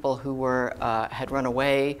people who had run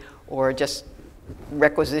away or just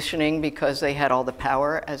requisitioning because they had all the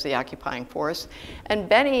power as the occupying force. And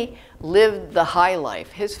Benny lived the high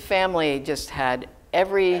life. His family just had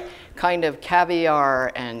every kind of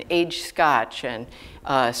caviar and aged scotch and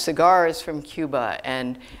cigars from Cuba,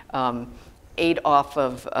 and ate off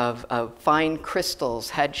of fine crystals,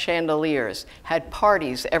 had chandeliers, had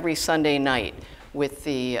parties every Sunday night with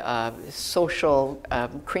the social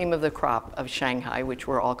cream of the crop of Shanghai, which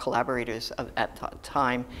were all collaborators at the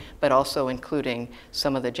time, but also including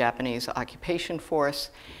some of the Japanese occupation force.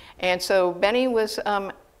 And so Benny was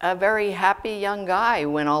a very happy young guy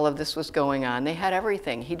when all of this was going on. They had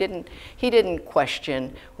everything. He didn't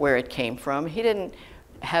question where it came from. He didn't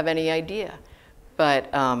have any idea.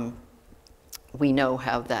 But we know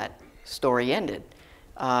how that story ended.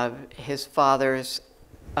 His father's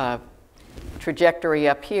trajectory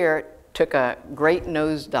up here took a great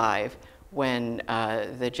nosedive when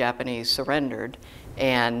the Japanese surrendered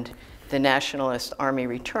and the nationalist army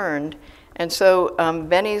returned. And so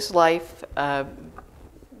Benny's life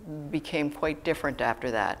became quite different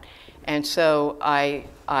after that. And so I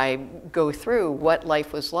go through what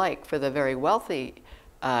life was like for the very wealthy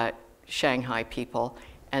Shanghai people,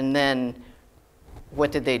 and then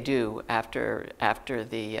what did they do after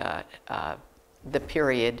the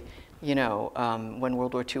period, you know, when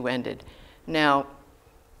World War II ended. Now,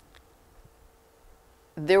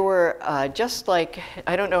 there were just like,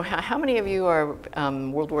 I don't know, how many of you are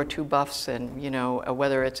World War II buffs, and, you know,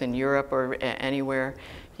 whether it's in Europe or anywhere,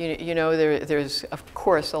 you know, there's, of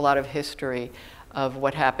course, a lot of history of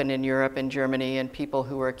what happened in Europe and Germany and people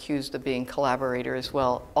who were accused of being collaborators.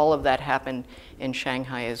 Well, all of that happened in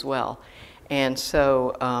Shanghai as well. And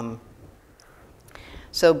so,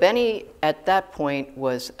 so Benny, at that point,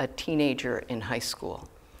 was a teenager in high school.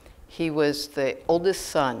 He was the oldest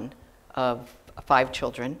son of 5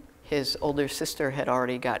 children. His older sister had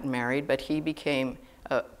already gotten married, but he became,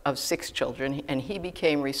 of 6 children, and he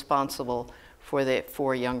became responsible for the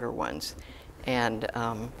 4 younger ones. And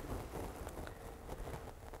I'm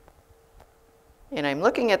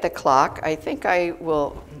looking at the clock. I think I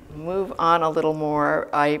will move on a little more.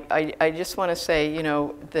 I just want to say, you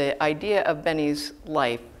know, the idea of Benny's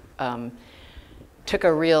life took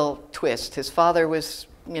a real twist. His father was,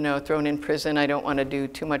 you know, thrown in prison. I don't want to do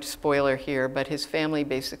too much spoiler here, but his family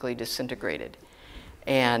basically disintegrated.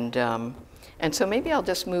 And so maybe I'll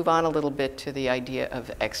just move on a little bit to the idea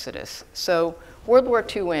of exodus. So World War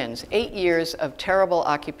II ends, 8 years of terrible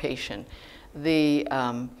occupation. The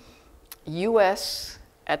US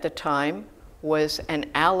at the time was an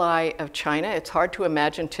ally of China. It's hard to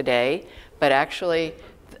imagine today, but actually,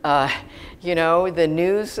 you know, the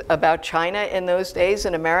news about China in those days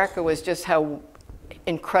in America was just how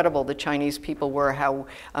incredible the Chinese people were, how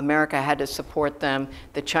America had to support them.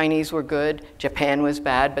 The Chinese were good, Japan was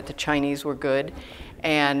bad, but the Chinese were good.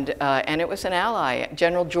 And it was an ally.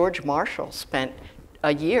 General George Marshall spent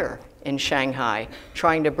a year in Shanghai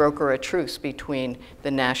trying to broker a truce between the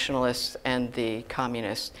nationalists and the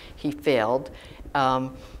communists. He failed.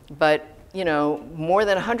 But you know, more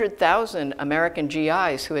than 100,000 American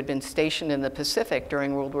GIs who had been stationed in the Pacific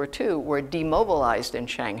during World War II were demobilized in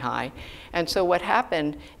Shanghai. And so what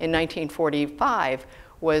happened in 1945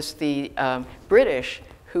 was the British,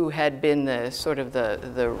 who had been the sort of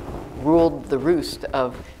the ruled the roost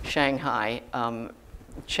of Shanghai,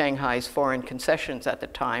 Shanghai's foreign concessions at the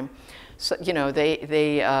time. So, you know,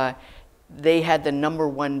 they had the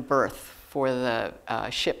 #1 berth for the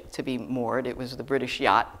ship to be moored. It was the British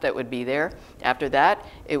yacht that would be there. After that,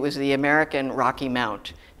 it was the American Rocky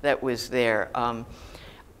Mount that was there.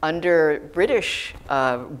 Under British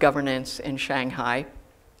governance in Shanghai,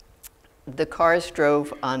 the cars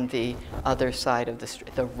drove on the other side of the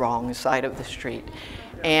street, the wrong side of the street.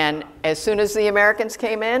 And as soon as the Americans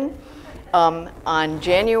came in, on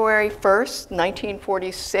January 1st,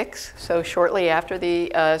 1946, so shortly after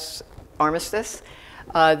the armistice,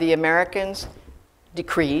 the Americans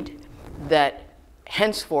decreed that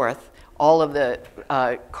henceforth all of the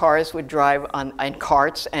cars would drive on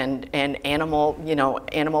carts, and animal, you know,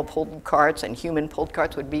 animal pulled carts and human pulled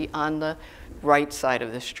carts would be on the right side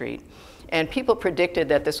of the street. And people predicted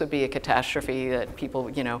that this would be a catastrophe, that people,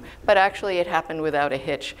 you know, but actually it happened without a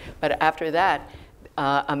hitch. But after that,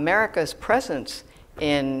 America's presence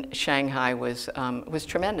in Shanghai was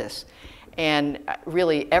tremendous. And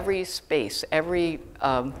really every space, every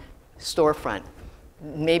storefront,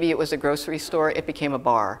 maybe it was a grocery store, it became a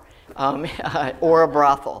bar or a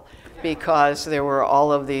brothel, because there were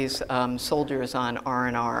all of these soldiers on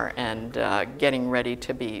R&R and getting ready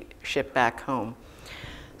to be shipped back home.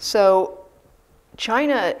 So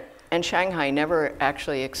China and Shanghai never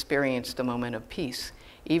actually experienced a moment of peace,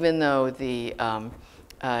 even though the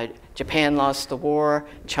Japan lost the war,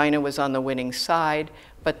 China was on the winning side.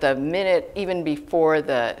 But the minute, even before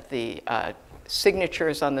the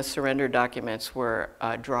signatures on the surrender documents were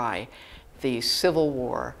dry, the civil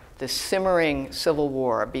war, the simmering civil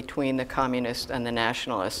war between the communists and the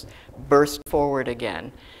nationalists burst forward again.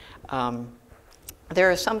 There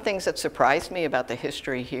are some things that surprised me about the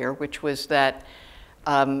history here, which was that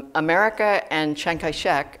America and Chiang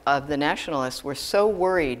Kai-shek of the nationalists were so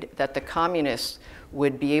worried that the communists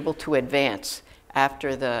would be able to advance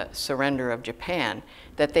after the surrender of Japan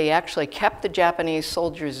that they actually kept the Japanese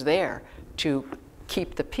soldiers there to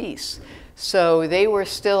keep the peace. So they were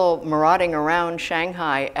still marauding around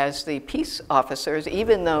Shanghai as the peace officers,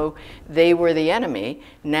 even though they were the enemy.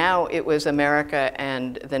 Now it was America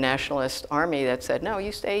and the nationalist army that said, no,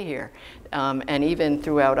 you stay here. And even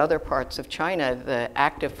throughout other parts of China, the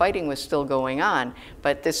active fighting was still going on,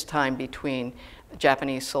 but this time between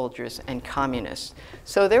Japanese soldiers and communists.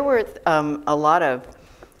 So there were a lot of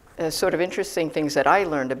sort of interesting things that I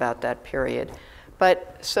learned about that period.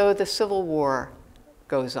 But so the Civil War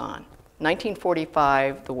goes on.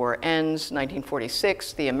 1945, the war ends.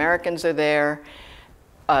 1946, the Americans are there.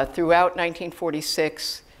 Throughout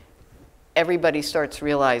 1946, everybody starts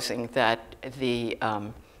realizing that the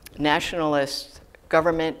nationalist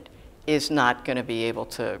government is not going to be able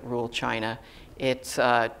to rule China. It's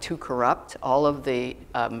too corrupt. All of the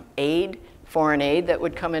aid, foreign aid that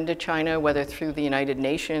would come into China, whether through the United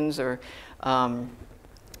Nations or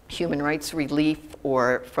human rights relief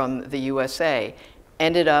or from the USA,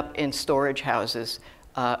 ended up in storage houses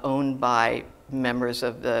owned by members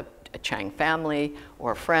of the Chiang family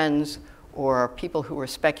or friends or people who were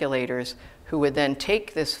speculators who would then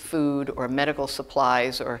take this food or medical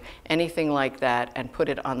supplies or anything like that and put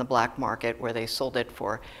it on the black market where they sold it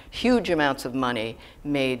for huge amounts of money,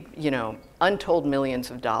 made, you know, untold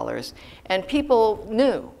millions of dollars. And people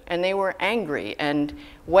knew and they were angry. And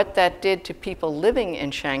what that did to people living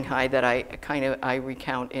in Shanghai that I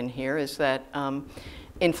recount in here is that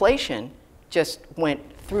inflation just went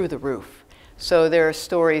through the roof. So there are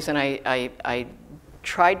stories, and I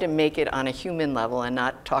tried to make it on a human level and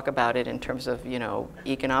not talk about it in terms of, you know,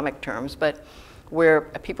 economic terms, but where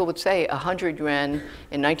people would say 100 yuan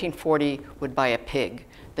in 1940 would buy a pig.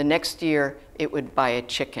 The next year, it would buy a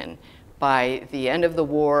chicken. By the end of the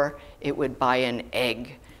war, it would buy an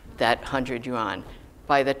egg, that 100 yuan.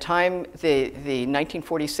 By the time the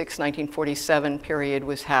 1946, 1947 period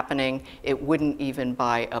was happening, it wouldn't even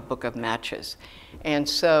buy a book of matches. And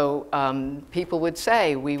so people would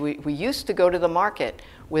say, we used to go to the market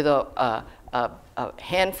with a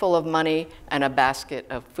handful of money and a basket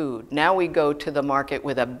of food. Now we go to the market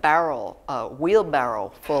with a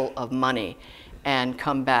wheelbarrow full of money and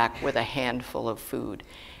come back with a handful of food.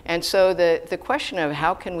 And so the question of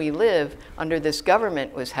how can we live under this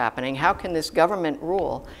government was happening. How can this government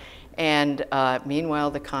rule? And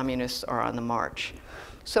meanwhile, the communists are on the march.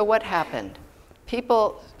 So what happened?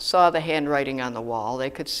 People saw the handwriting on the wall. They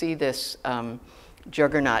could see this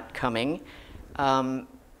juggernaut coming.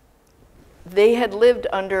 They had lived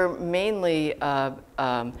under mainly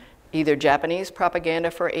either Japanese propaganda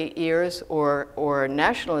for 8 years or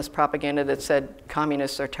nationalist propaganda that said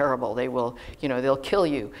communists are terrible. They will, you know, they'll kill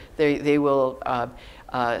you. They will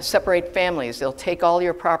separate families. They'll take all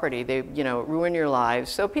your property. They, you know, ruin your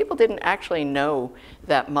lives. So people didn't actually know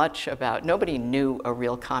that much about. Nobody knew a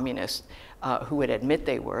real communist who would admit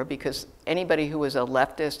they were, because anybody who was a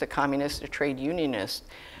leftist, a communist, a trade unionist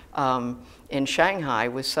in Shanghai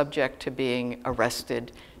was subject to being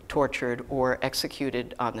arrested, tortured, or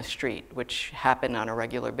executed on the street, which happened on a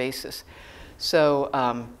regular basis.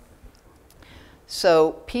 So,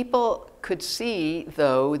 so people could see,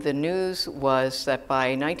 though, the news was that by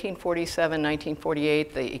 1947,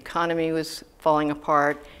 1948, the economy was falling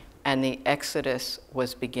apart and the exodus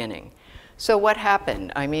was beginning. So what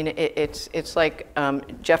happened? I mean, it's like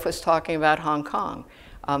Jeff was talking about Hong Kong.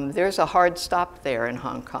 There's a hard stop there in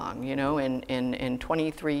Hong Kong, you know, in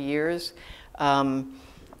 23 years.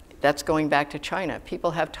 That's going back to China.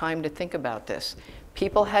 People have time to think about this.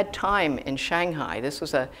 People had time in Shanghai. This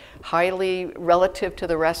was a highly, relative to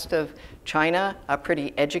the rest of China, a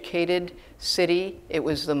pretty educated city. It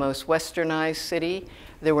was the most westernized city.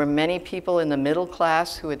 There were many people in the middle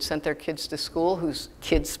class who had sent their kids to school whose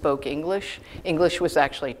kids spoke English. English was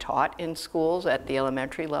actually taught in schools at the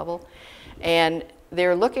elementary level. And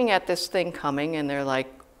they're looking at this thing coming and they're like,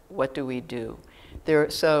 what do we do?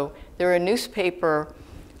 So there are newspaper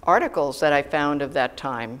articles that I found of that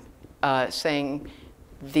time saying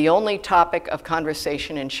the only topic of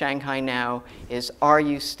conversation in Shanghai now is, are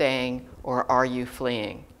you staying or are you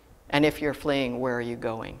fleeing? And if you're fleeing, where are you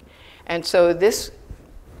going? And so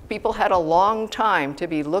people had a long time to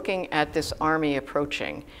be looking at this army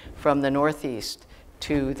approaching from the northeast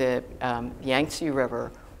to the Yangtze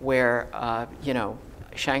River, where you know,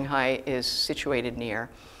 Shanghai is situated near,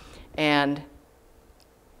 and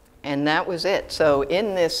that was it. So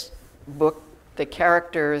in this book, the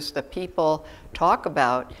characters, the people talk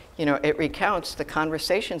about, you know, it recounts the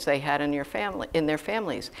conversations they had in their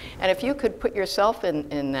families. And if you could put yourself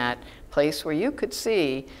in that place where you could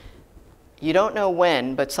see, you don't know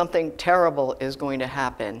when, but something terrible is going to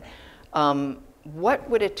happen, what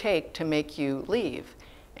would it take to make you leave?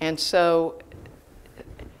 And so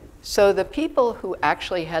the people who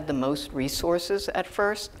actually had the most resources at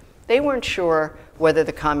first, they weren't sure whether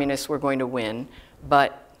the communists were going to win,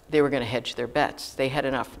 but they were going to hedge their bets. They had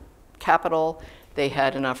enough capital, they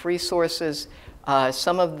had enough resources.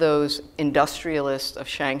 Some of those industrialists of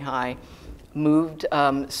Shanghai moved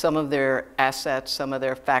some of their assets, some of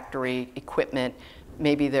their factory equipment,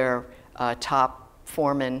 maybe their top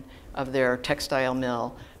foreman of their textile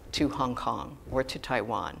mill to Hong Kong or to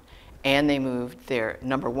Taiwan. And they moved their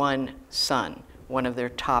 #1 son, one of their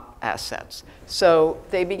top assets. So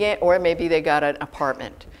they began, or maybe they got an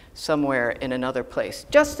apartment somewhere in another place,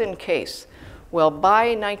 just in case. Well,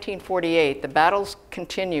 by 1948, the battles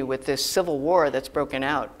continue with this civil war that's broken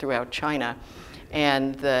out throughout China,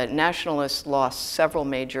 and the nationalists lost several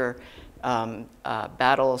major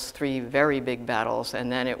battles, 3 very big battles,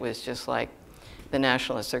 and then it was just like the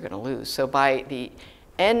nationalists are going to lose. So by the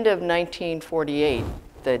end of 1948,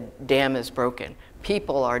 the dam is broken.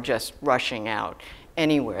 People are just rushing out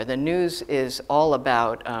anywhere. The news is all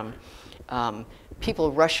about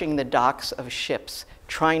people rushing the docks of ships,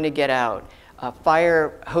 trying to get out,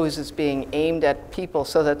 fire hoses being aimed at people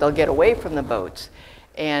so that they'll get away from the boats.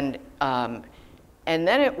 And then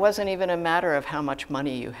it wasn't even a matter of how much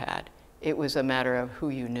money you had. It was a matter of who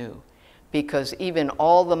you knew. Because even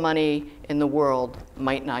all the money in the world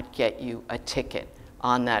might not get you a ticket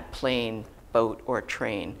on that plane, boat, or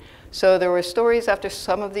train. So there were stories after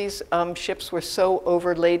some of these ships were so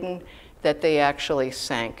overladen that they actually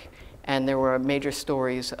sank. And there were major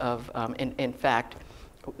stories of, in fact,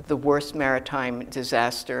 the worst maritime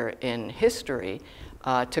disaster in history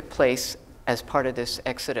took place as part of this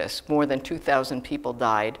exodus. More than 2,000 people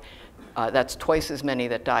died. That's twice as many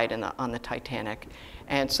that died on the Titanic.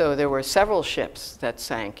 And so there were several ships that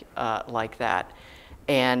sank like that.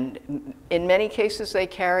 And in many cases, they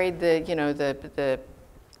carried the, you know, the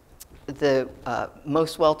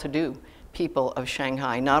most well-to-do people of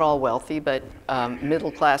Shanghai, not all wealthy, but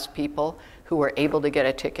middle-class people who were able to get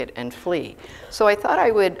a ticket and flee. So I thought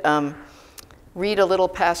I would read a little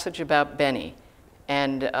passage about Benny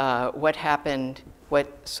and what happened,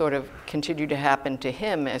 what sort of continued to happen to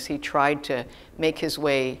him as he tried to make his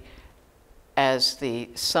way as the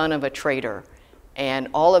son of a trader. And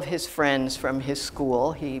all of his friends from his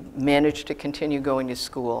school, he managed to continue going to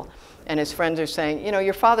school, and his friends are saying, you know,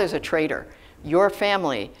 your father's a trader. Your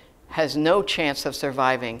family has no chance of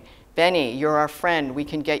surviving. Benny, you're our friend. We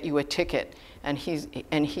can get you a ticket. And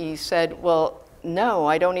he said, well, no,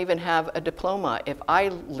 I don't even have a diploma. If I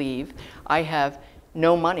leave, I have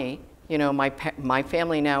no money. You know, my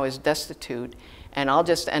family now is destitute, and I'll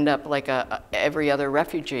just end up like every other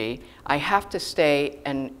refugee. I have to stay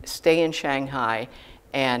in Shanghai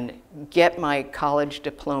and get my college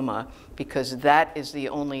diploma because that is the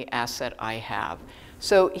only asset I have.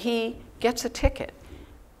 So he gets a ticket,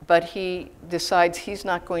 but he decides he's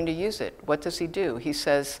not going to use it. What does he do? He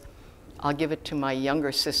says, I'll give it to my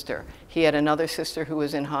younger sister. He had another sister who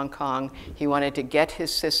was in Hong Kong. He wanted to get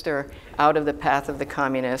his sister out of the path of the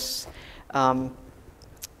communists.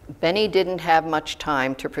 Benny didn't have much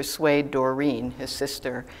time to persuade Doreen, his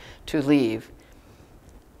sister, to leave.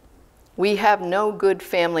 We have no good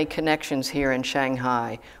family connections here in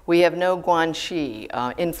Shanghai. We have no Guanxi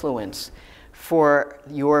influence for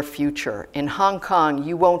your future. In Hong Kong,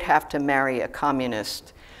 you won't have to marry a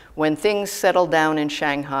communist. When things settle down in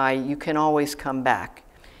Shanghai, you can always come back.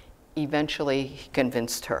 Eventually, he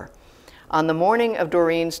convinced her. On the morning of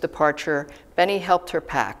Doreen's departure, Benny helped her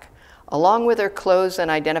pack. Along with her clothes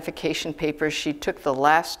and identification papers, she took the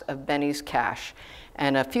last of Benny's cash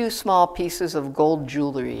and a few small pieces of gold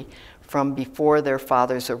jewelry from before their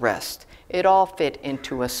father's arrest. It all fit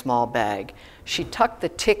into a small bag. She tucked the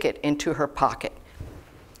ticket into her pocket.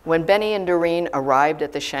 When Benny and Doreen arrived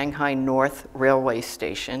at the Shanghai North Railway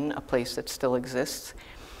Station, a place that still exists,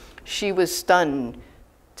 they were stunned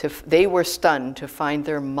to find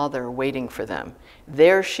their mother waiting for them.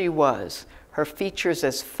 There she was, her features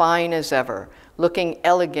as fine as ever, looking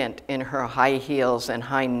elegant in her high heels and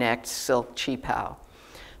high-necked silk qipao.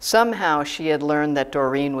 Somehow she had learned that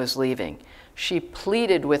Doreen was leaving. She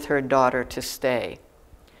pleaded with her daughter to stay.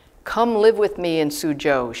 Come live with me in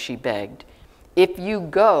Suzhou, she begged. If you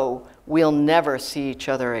go, we'll never see each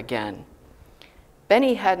other again.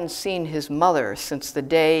 Benny hadn't seen his mother since the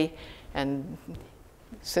day, and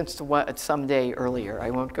since some day earlier.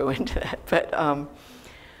 I won't go into that.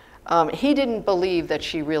 But he didn't believe that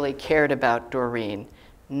she really cared about Doreen,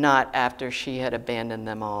 not after she had abandoned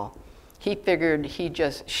them all. He figured she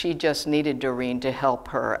just needed Doreen to help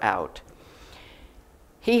her out.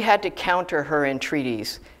 He had to counter her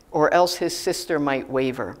entreaties, or else his sister might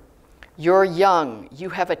waver. You're young. You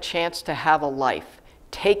have a chance to have a life.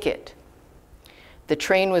 Take it. The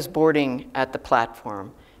train was boarding at the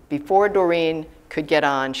platform. Before Doreen could get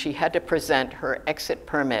on, she had to present her exit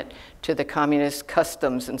permit to the communist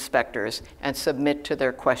customs inspectors and submit to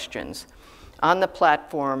their questions. On the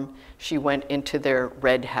platform, she went into their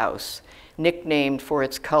red house, nicknamed for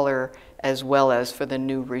its color as well as for the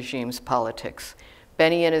new regime's politics.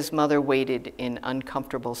 Benny and his mother waited in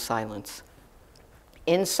uncomfortable silence.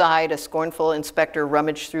 Inside, a scornful inspector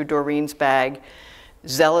rummaged through Doreen's bag,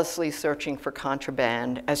 zealously searching for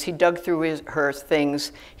contraband. As he dug through her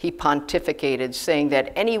things, he pontificated, saying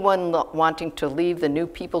that anyone wanting to leave the new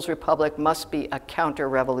People's Republic must be a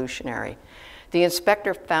counter-revolutionary. The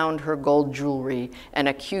inspector found her gold jewelry and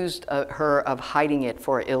accused her of hiding it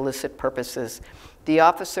for illicit purposes. The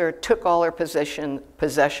officer took all her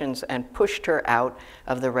possessions and pushed her out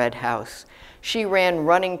of the red house. She ran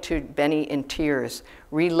running to Benny in tears,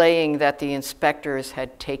 relaying that the inspectors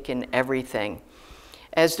had taken everything.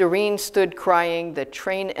 As Doreen stood crying, the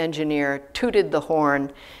train engineer tooted the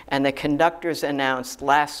horn and the conductors announced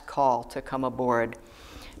last call to come aboard.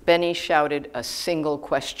 Benny shouted a single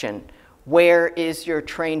question: "Where is your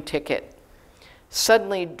train ticket?"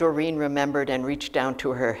 Suddenly, Doreen remembered and reached down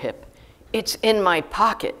to her hip. "It's in my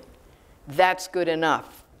pocket." "That's good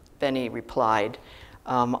enough," Benny replied,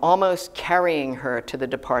 almost carrying her to the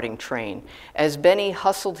departing train. As Benny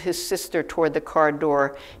hustled his sister toward the car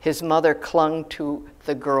door, his mother clung to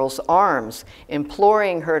the girl's arms,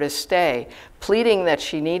 imploring her to stay, pleading that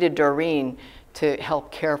she needed Doreen to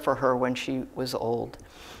help care for her when she was old.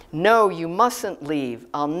 "No, you mustn't leave.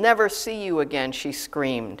 I'll never see you again," she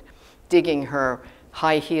screamed, digging her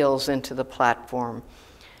high heels into the platform.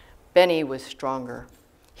 Benny was stronger.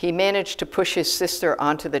 He managed to push his sister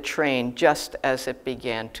onto the train just as it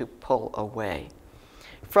began to pull away.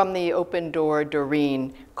 From the open door,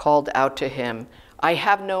 Doreen called out to him, "I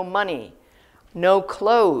have no money, no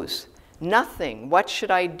clothes, nothing. What should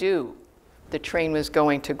I do?" The train was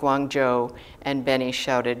going to Guangzhou, and Benny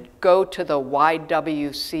shouted, "Go to the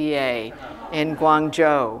YWCA in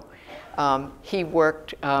Guangzhou." He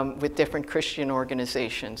worked with different Christian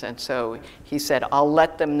organizations, and so he said, "I'll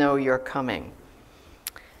let them know you're coming."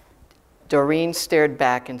 Doreen stared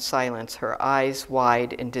back in silence, her eyes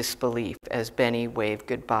wide in disbelief as Benny waved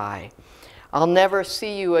goodbye. "I'll never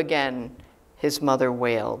see you again," his mother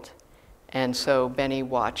wailed. And so Benny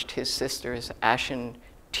watched his sister's ashen,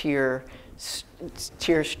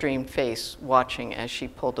 tear-streamed face watching as she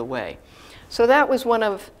pulled away. So that was one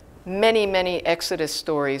of many, many Exodus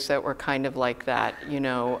stories that were kind of like that, you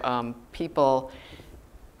know, people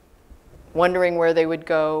wondering where they would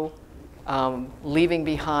go, leaving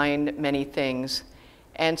behind many things.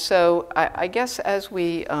 And so I guess as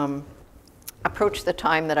we approach the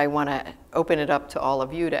time that I want to open it up to all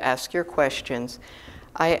of you to ask your questions,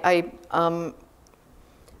 I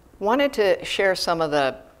wanted to share some of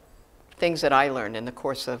the things that I learned in the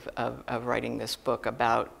course of writing this book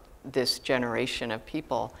about this generation of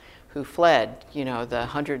people who fled, you know, the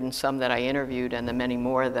 100 and some that I interviewed and the many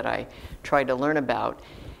more that I tried to learn about.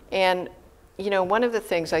 And you know, one of the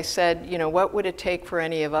things I said, you know, what would it take for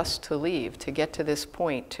any of us to leave, to get to this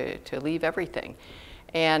point, to leave everything?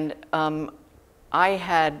 And I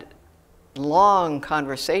had long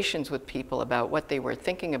conversations with people about what they were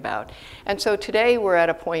thinking about. And so today we're at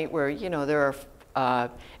a point where, you know, there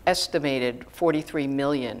are estimated 43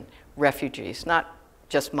 million refugees, not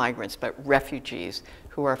just migrants, but refugees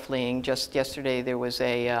who are fleeing. Just yesterday there was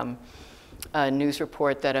a news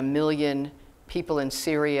report that 1 million people in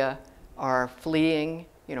Syria are fleeing,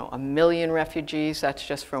 you know, 1 million refugees. That's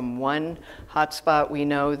just from one hotspot. We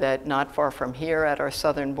know that not far from here at our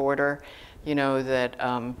southern border, you know, that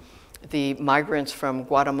the migrants from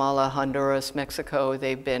Guatemala, Honduras, Mexico,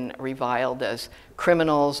 they've been reviled as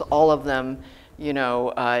criminals, all of them, you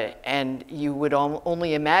know, and you would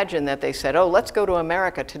only imagine that they said, oh, let's go to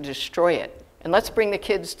America to destroy it, and let's bring the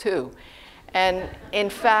kids too. And in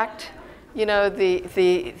fact, you know,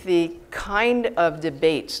 the kind of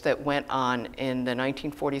debates that went on in the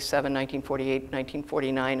 1947, 1948,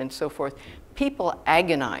 1949, and so forth, people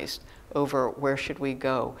agonized over where should we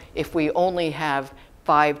go. If we only have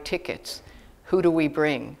 5 tickets, Who do we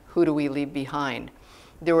bring? Who do we leave behind?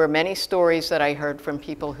 There were many stories that I heard from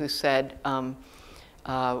people who said, one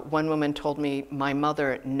woman told me, my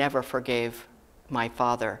mother never forgave my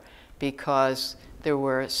father because there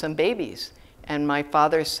were some babies. And my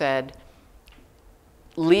father said,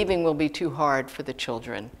 leaving will be too hard for the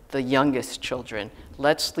children, the youngest children.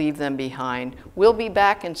 Let's leave them behind. We'll be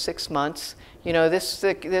back in 6 months. You know,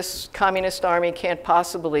 this communist army can't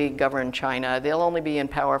possibly govern China. They'll only be in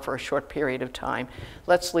power for a short period of time.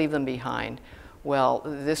 Let's leave them behind. Well,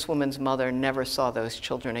 this woman's mother never saw those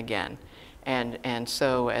children again. And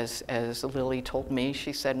so as Lily told me,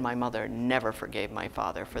 she said, my mother never forgave my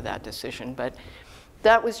father for that decision. But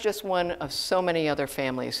that was just one of so many other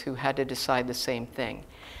families who had to decide the same thing.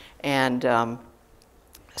 And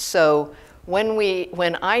so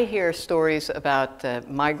when I hear stories about the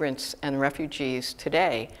migrants and refugees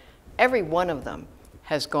today, every one of them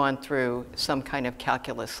has gone through some kind of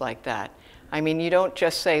calculus like that. I mean, you don't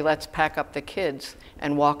just say, let's pack up the kids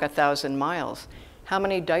and walk 1,000 miles. How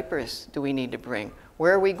many diapers do we need to bring?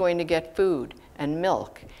 Where are we going to get food and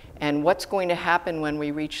milk? And what's going to happen when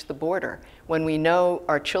we reach the border? When we know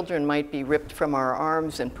our children might be ripped from our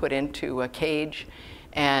arms and put into a cage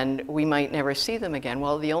and we might never see them again.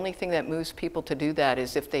 Well, the only thing that moves people to do that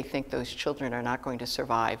is if they think those children are not going to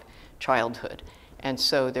survive childhood. And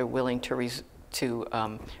so they're willing to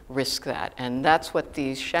risk that. And that's what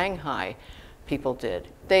these Shanghai people did.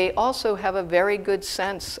 They also have a very good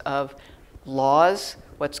sense of laws,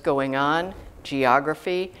 what's going on,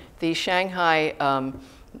 geography. The Shanghai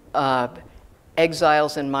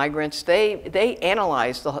exiles and migrants, they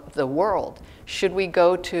analyze the world. Should we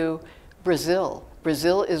go to Brazil?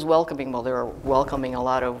 Brazil is welcoming, well, they're welcoming a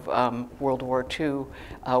lot of World War II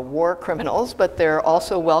war criminals, but they're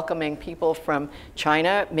also welcoming people from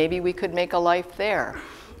China. Maybe we could make a life there.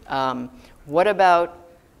 What about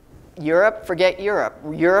Europe? Forget Europe.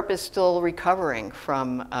 Europe is still recovering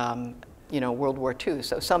from World War II.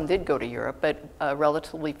 So some did go to Europe, but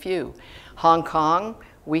relatively few. Hong Kong,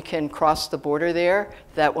 we can cross the border there.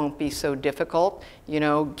 That won't be so difficult.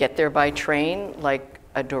 Get there by train like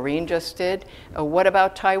Doreen just did. What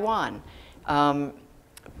about Taiwan?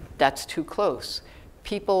 That's too close.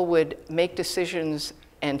 People would make decisions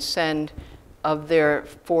and send of their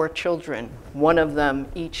 4 children, one of them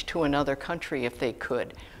each to another country if they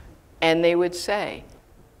could. And they would say,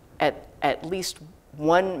 at least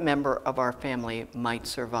one member of our family might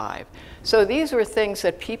survive. So these were things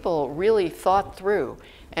that people really thought through.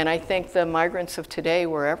 And I think the migrants of today,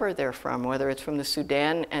 wherever they're from, whether it's from the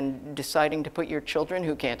Sudan and deciding to put your children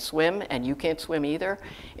who can't swim, and you can't swim either,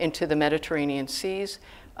 into the Mediterranean seas,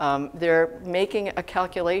 they're making a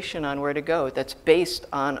calculation on where to go that's based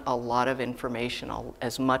on a lot of information,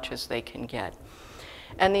 as much as they can get.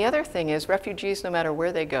 And the other thing is, refugees, no matter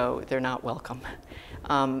where they go, they're not welcome.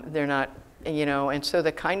 They're not, and so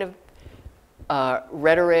the kind of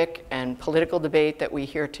rhetoric and political debate that we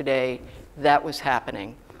hear today, that was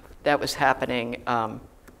happening. That was happening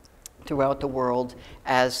throughout the world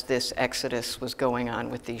as this exodus was going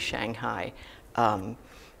on with these Shanghai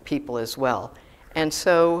people as well. And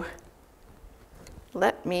so,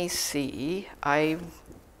 let me see.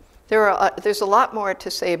 There's a lot more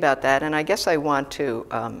to say about that, and I guess I want to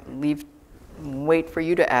wait for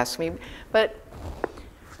you to ask me. But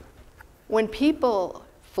when people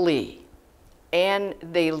flee and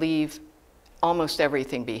they leave almost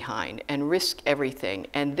everything behind and risk everything,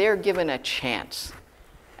 and they're given a chance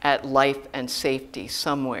at life and safety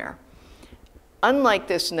somewhere, unlike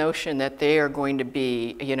this notion that they are going to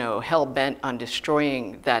be, hell-bent on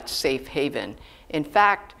destroying that safe haven, in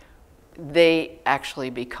fact, they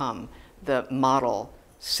actually become the model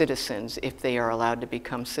citizens if they are allowed to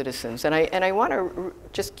become citizens. And I want to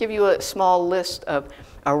just give you a small list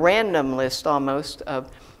a random list almost,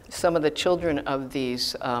 of some of the children of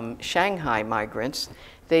these Shanghai migrants.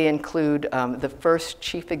 They include the first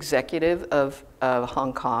chief executive of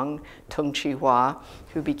Hong Kong, Tung Chee-hwa,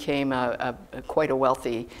 who became quite a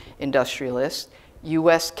wealthy industrialist.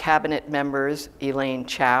 U.S. cabinet members Elaine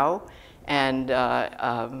Chao, and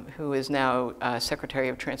who is now Secretary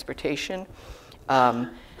of Transportation.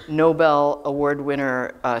 Nobel Award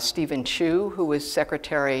winner Stephen Chu, who was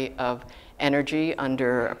Secretary of Energy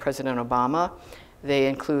under President Obama. They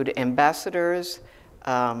include ambassadors,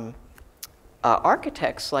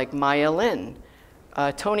 architects like Maya Lin,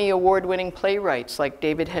 Tony Award-winning playwrights like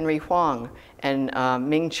David Henry Hwang and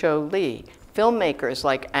Ming-Cho Lee, filmmakers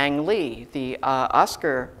like Ang Lee, the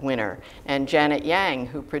Oscar winner, and Janet Yang,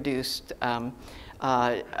 who produced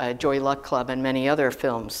Joy Luck Club and many other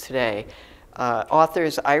films today.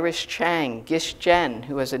 Authors Iris Chang, Gish Jen,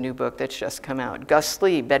 who has a new book that's just come out, Gus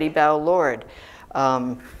Lee, Betty Bao Lord,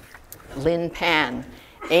 Lin Pan,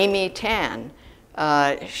 Amy Tan,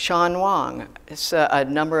 Sean Wang. It's a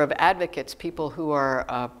number of advocates, people who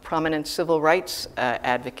are prominent civil rights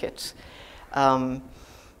advocates.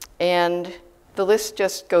 And the list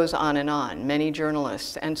just goes on, many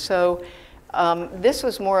journalists. And so this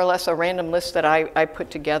was more or less a random list that I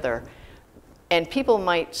put together. And people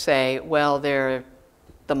might say, well, they're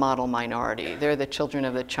the model minority. They're the children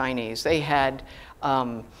of the Chinese. They had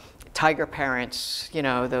tiger parents, you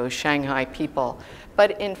know, those Shanghai people.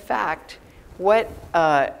 But in fact, what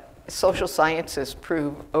social sciences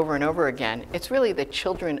prove over and over again, it's really the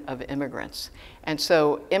children of immigrants. And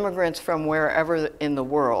so immigrants from wherever in the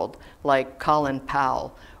world, like Colin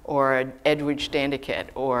Powell, or Edwidge Dandikit,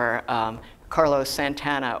 or Carlos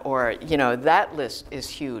Santana, or, you know, that list is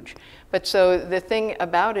huge. But so the thing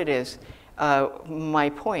about it is, my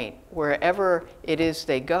point, wherever it is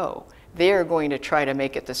they go, they are going to try to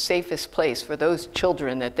make it the safest place for those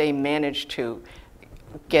children that they manage to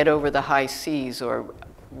get over the high seas or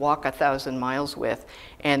walk 1,000 miles with.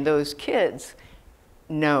 And those kids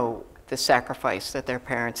know the sacrifice that their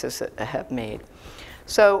parents have made.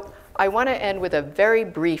 So I want to end with a very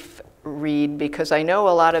brief read, because I know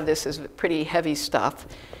a lot of this is pretty heavy stuff.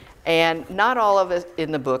 And not all of it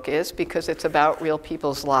in the book is, because it's about real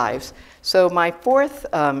people's lives. So my fourth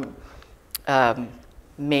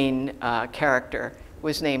main character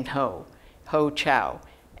was named Ho Chow.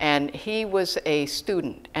 And he was a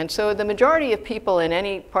student. And so the majority of people in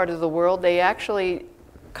any part of the world, they actually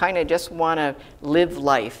kind of just want to live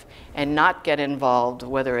life and not get involved,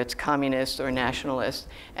 whether it's communist or nationalist.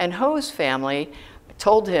 And Ho's family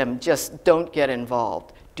told him, just don't get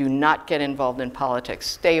involved. Do not get involved in politics.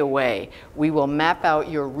 Stay away. We will map out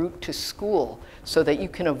your route to school so that you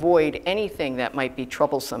can avoid anything that might be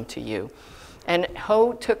troublesome to you. And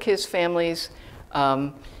Ho took his family's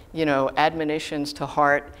you know, admonitions to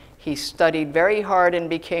heart. He studied very hard and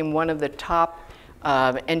became one of the top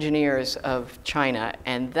engineers of China.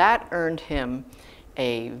 And that earned him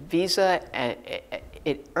a visa.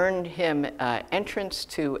 It earned him entrance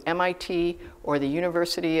to MIT or the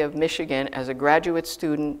University of Michigan as a graduate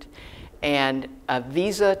student, and a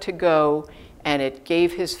visa to go, and it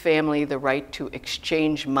gave his family the right to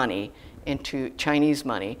exchange money into Chinese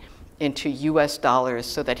money into US dollars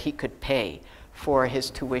so that he could pay for his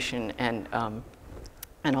tuition and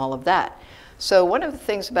all of that. So one of the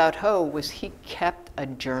things about Ho was he kept a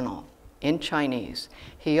journal in Chinese.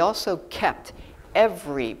 He also kept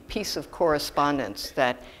every piece of correspondence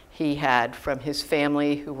that he had from his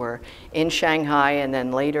family who were in Shanghai, and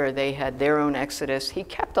then later they had their own exodus. He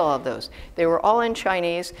kept all of those. They were all in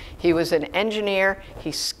Chinese. He was an engineer.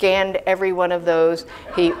 He scanned every one of those.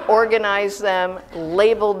 He organized them,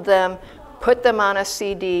 labeled them, put them on a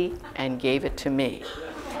CD, and gave it to me.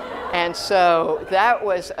 And so that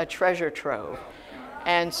was a treasure trove.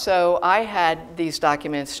 And so I had these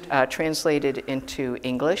documents translated into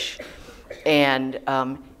English. And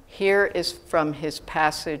here is from his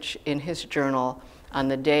passage in his journal on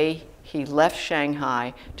the day he left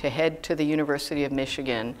Shanghai to head to the University of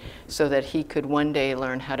Michigan so that he could one day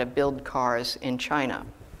learn how to build cars in China.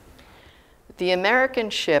 The American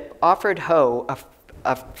ship offered Ho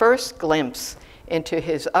a first glimpse into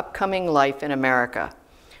his upcoming life in America.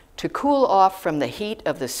 To cool off from the heat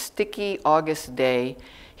of the sticky August day,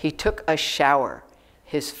 he took a shower,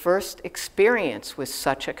 his first experience with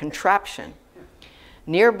such a contraption.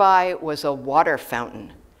 Nearby was a water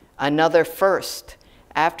fountain, another first.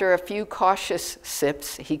 After a few cautious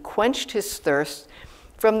sips, he quenched his thirst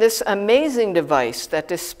from this amazing device that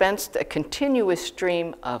dispensed a continuous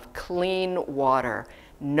stream of clean water,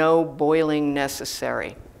 no boiling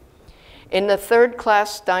necessary. In the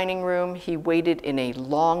third-class dining room, he waited in a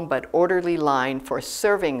long but orderly line for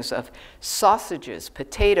servings of sausages,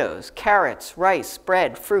 potatoes, carrots, rice,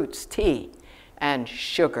 bread, fruits, tea, and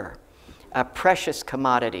sugar, a precious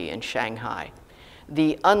commodity in Shanghai.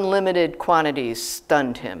 The unlimited quantities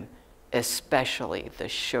stunned him, especially the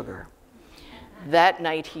sugar. That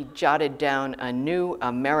night, he jotted down a new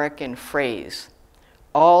American phrase,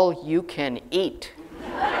 "all you can eat."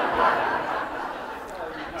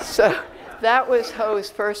 So that was Ho's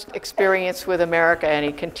first experience with America, and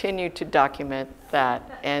he continued to document that.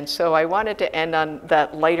 And so I wanted to end on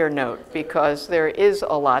that lighter note, because there is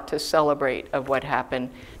a lot to celebrate of what happened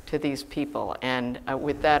to these people. And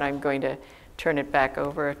with that, I'm going to turn it back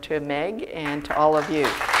over to Meg and to all of you.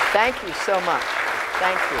 Thank you so much.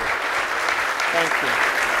 Thank you. Thank you.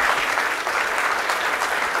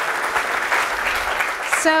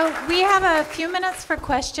 So we have a few minutes for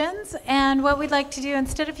questions, and what we'd like to do,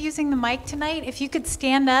 instead of using the mic tonight, if you could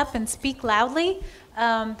stand up and speak loudly,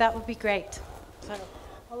 that would be great. So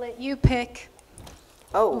I'll let you pick.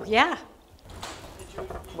 Oh, Yeah.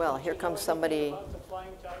 well, here comes somebody.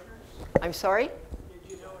 I'm sorry?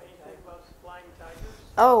 Did you know anything about the flying tigers?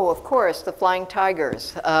 Oh, of course, the flying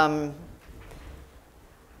tigers.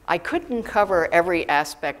 I couldn't cover every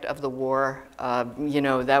aspect of the war. You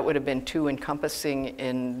know, that would have been too encompassing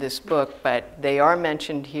in this book, but they are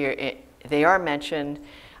mentioned here. They are mentioned.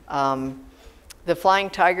 The flying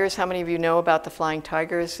tigers, how many of you know about the flying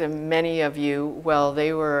tigers? And many of you, well,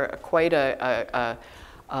 they were quite a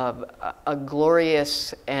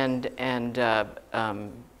glorious and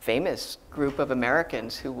famous group of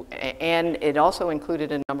Americans who, and it also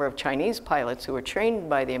included a number of Chinese pilots who were trained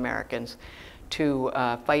by the Americans to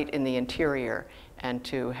fight in the interior and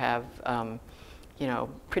to have, you know,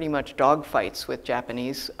 pretty much dogfights with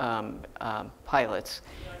Japanese pilots. I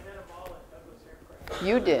met them all at Douglas Aircraft.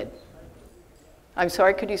 You did. I'm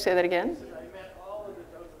sorry, could you say that again? I met all the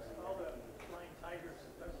flying tigers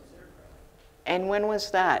at Douglas Aircraft. And when was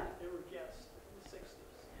that? They were guests in the 60s.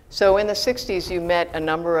 So in the 60s, you met a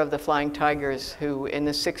number of the flying tigers who, in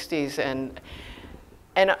the 60s, and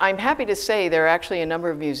I'm happy to say there are actually a number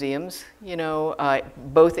of museums, you know,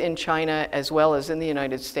 both in China as well as in the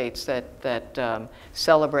United States that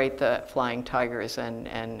celebrate the flying tigers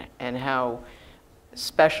and how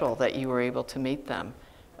special that you were able to meet them.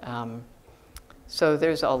 So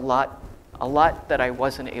there's a lot that I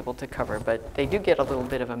wasn't able to cover, but they do get a little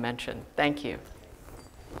bit of a mention. Thank you.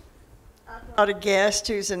 Got a guest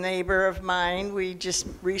who's a neighbor of mine. We just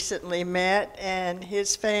recently met, and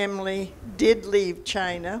his family did leave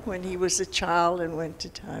China when he was a child and went to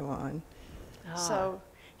Taiwan. So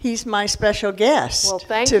he's my special guest. Well,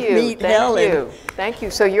 thank to you. meet Thank Helen. you. Thank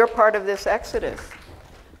you. So you're part of this exodus.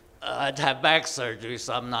 I had back surgery,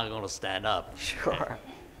 so I'm not going to stand up. Sure.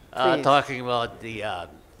 Please. Talking about the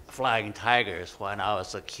flying tigers, when I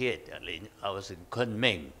was a kid, I was in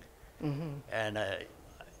Kunming. And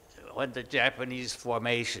when the Japanese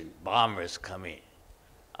formation bombers come in,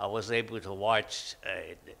 I was able to watch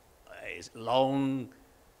a lone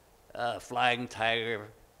flying tiger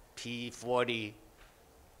P-40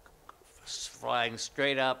 flying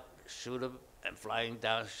straight up, shoot him, and flying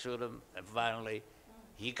down, shoot him, and finally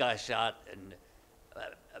he got shot and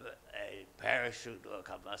a parachute will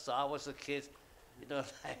come. So I was a kid, you know,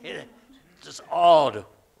 just awed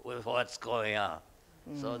with what's going on.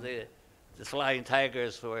 So the flying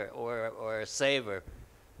tigers were a savior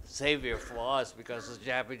for us, because the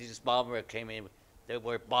Japanese bomber came in. They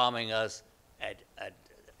were bombing us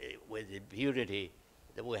with impunity.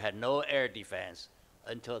 That we had no air defense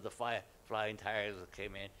until the flying tigers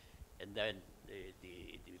came in, and then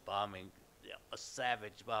the bombing, a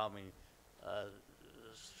savage bombing,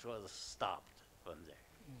 sort of stopped from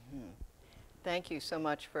there. Thank you so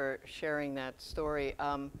much for sharing that story.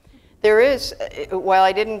 There is, while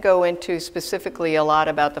I didn't go into specifically a lot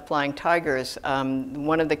about the flying tigers,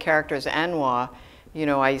 one of the characters, Anhua, you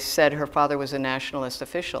know, I said her father was a nationalist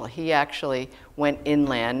official. He actually went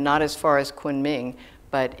inland, not as far as Kunming,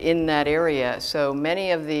 but in that area. So many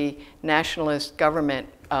of the nationalist government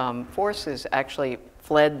forces actually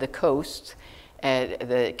fled the coast.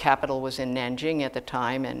 The capital was in Nanjing at the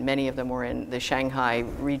time, and many of them were in the Shanghai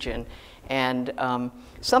region. And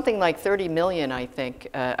something like 30 million, I think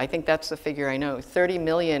that's the figure I know, 30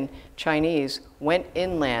 million Chinese went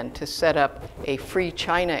inland to set up a free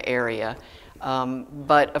China area.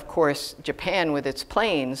 But of course, Japan with its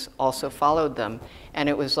planes also followed them, and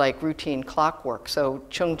it was like routine clockwork. So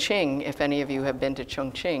Chongqing, if any of you have been to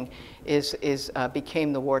Chongqing,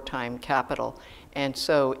 became the wartime capital. And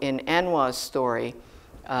so in Anhua's story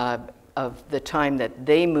of the time that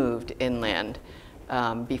they moved inland,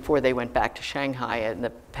 before they went back to Shanghai, and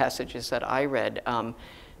the passages that I read,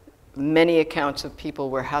 many accounts of people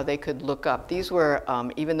were how they could look up. These were,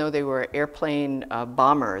 even though they were airplane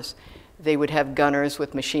bombers, they would have gunners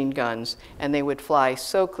with machine guns, and they would fly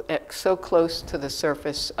so close to the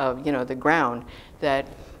surface of, you know, the ground, that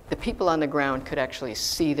the people on the ground could actually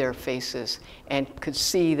see their faces and could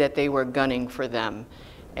see that they were gunning for them.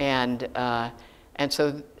 And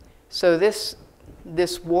so this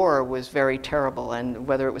war was very terrible, and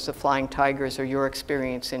whether it was the Flying Tigers or your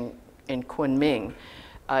experience in Kunming,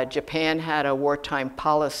 Japan had a wartime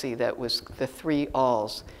policy that was the 3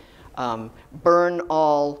 alls: burn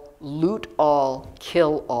all, loot all,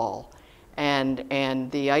 kill all.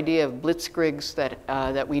 And the idea of blitzkriegs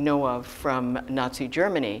that we know of from Nazi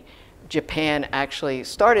Germany, Japan actually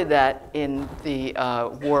started that in the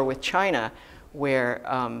war with China, where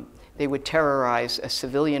they would terrorize a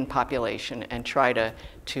civilian population and try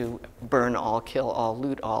to burn all, kill all,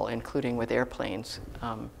 loot all, including with airplanes.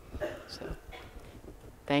 So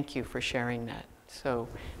thank you for sharing that. So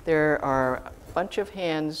there are a bunch of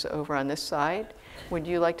hands over on this side. Would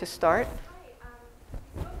you like to start?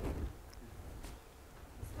 A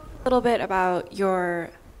little bit about your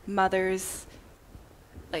mother's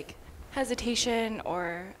hesitation,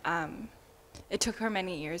 or it took her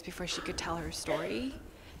many years before she could tell her story.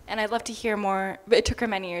 And I'd love to hear more, but it took her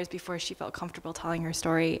many years before she felt comfortable telling her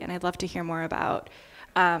story. And I'd love to hear more about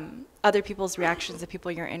other people's reactions, the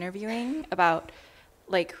people you're interviewing, about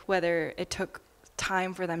whether it took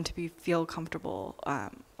time for them to feel comfortable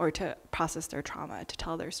or to process their trauma, to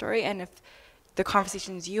tell their story. And if the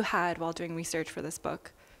conversations you had while doing research for this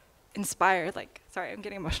book inspired, sorry, I'm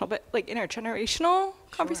getting emotional, but intergenerational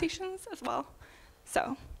conversations as well.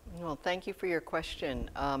 So. Well, thank you for your question.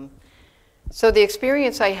 So the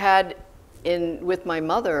experience I had with my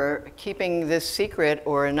mother keeping this secret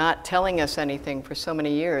or not telling us anything for so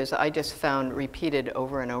many years, I just found repeated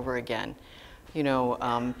over and over again.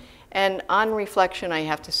 And on reflection, I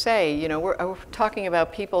have to say, we're talking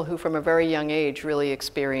about people who from a very young age really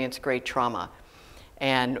experienced great trauma.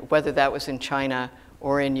 And whether that was in China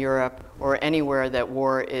or in Europe or anywhere that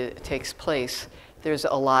war takes place, there's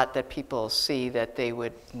a lot that people see that they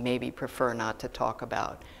would maybe prefer not to talk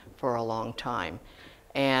about for a long time.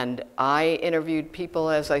 And I interviewed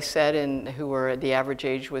people, as I said, who were, the average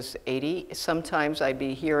age was 80. Sometimes I'd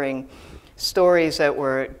be hearing stories that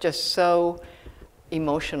were just so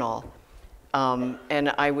emotional.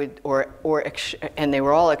 And I would, and they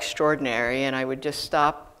were all extraordinary, and I would just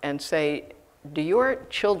stop and say, do your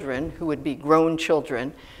children, who would be grown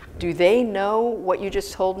children, do they know what you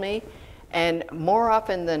just told me? And more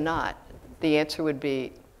often than not, the answer would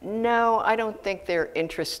be, no, I don't think they're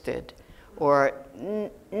interested, or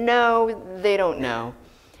no, they don't know.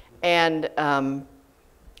 And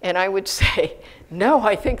I would say, no,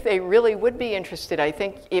 I think they really would be interested. I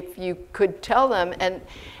think if you could tell them,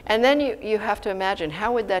 and then you have to imagine,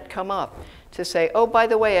 how would that come up? To say, oh, by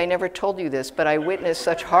the way, I never told you this, but I witnessed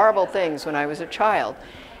such horrible things when I was a child.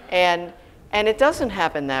 And it doesn't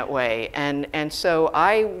happen that way. And so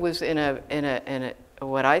I was in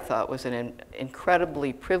what I thought was an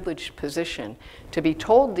incredibly privileged position to be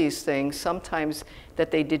told these things, sometimes that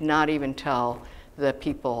they did not even tell the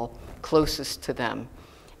people closest to them.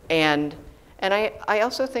 And I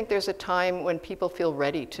also think there's a time when people feel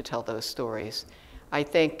ready to tell those stories. I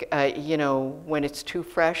think, when it's too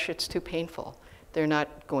fresh, it's too painful. They're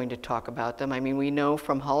not going to talk about them. I mean, we know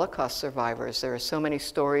from Holocaust survivors, there are so many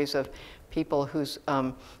stories of people whose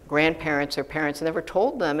grandparents or parents never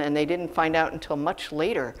told them, and they didn't find out until much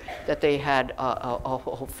later that they had a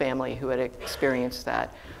whole family who had experienced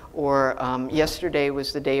that. Or yesterday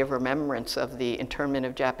was the day of remembrance of the internment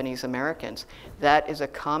of Japanese Americans. That is a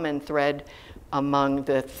common thread among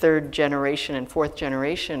the third generation and fourth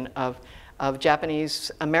generation of Japanese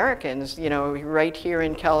Americans, right here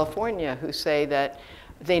in California, who say that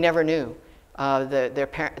they never knew.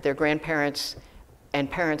 Their grandparents and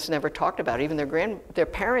parents never talked about it. Even their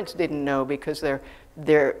parents didn't know, because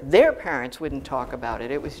their parents wouldn't talk about it.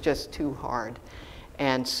 It was just too hard.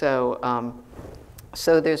 And so,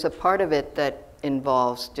 so there's a part of it that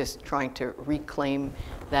involves just trying to reclaim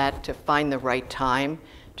that, to find the right time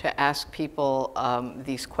to ask people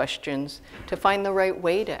these questions, to find the right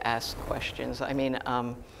way to ask questions. I mean,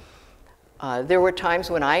 there were times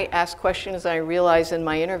when I asked questions, and I realized in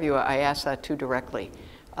my interview I asked that too directly.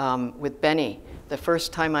 With Benny, the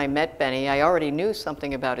first time I met Benny, I already knew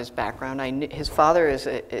something about his background. His father is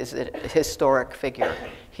a historic figure.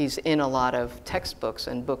 He's in a lot of textbooks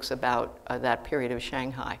and books about that period of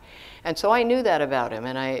Shanghai. And so I knew that about him.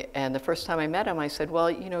 And the first time I met him, I said, well,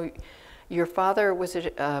 your father was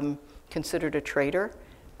considered a traitor.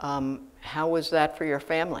 How was that for your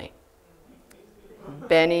family?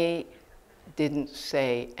 Benny didn't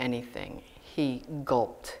say anything. He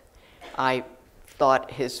gulped. I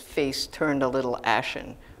thought his face turned a little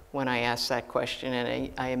ashen when I asked that question,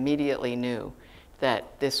 and I immediately knew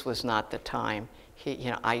that this was not the time.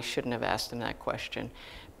 I shouldn't have asked him that question.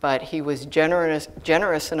 But he was generous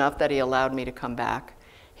enough that he allowed me to come back.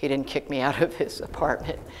 He didn't kick me out of his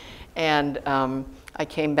apartment. And I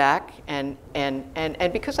came back, and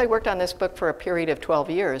because I worked on this book for a period of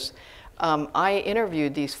 12 years, I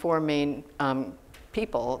interviewed these four main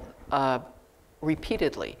people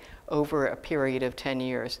repeatedly over a period of 10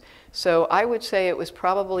 years. So I would say it was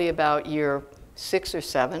probably about year 6 or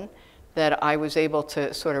 7 that I was able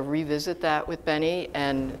to sort of revisit that with Benny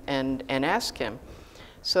and ask him.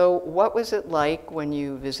 So what was it like when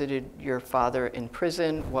you visited your father in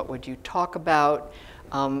prison? What would you talk about?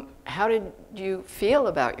 How did you feel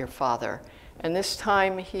about your father? And this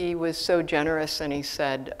time he was so generous and he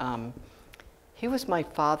said, he was my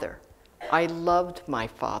father. I loved my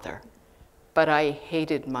father, but I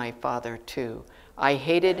hated my father too. I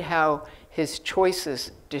hated how his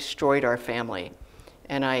choices destroyed our family,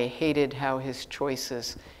 and I hated how his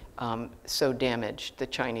choices so damaged the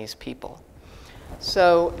Chinese people.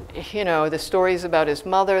 So, you know, the stories about his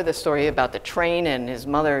mother, the story about the train and his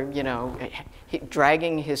mother, you know,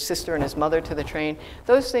 dragging his sister and his mother to the train,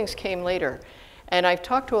 those things came later. And I've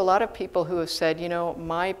talked to a lot of people who have said, you know,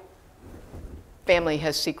 my family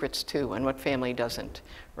has secrets too, and what family doesn't,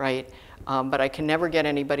 right? But I can never get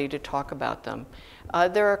anybody to talk about them.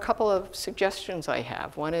 There are a couple of suggestions I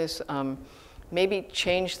have. One is maybe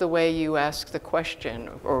change the way you ask the question,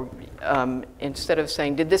 or instead of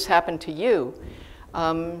saying, did this happen to you?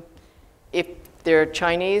 If they're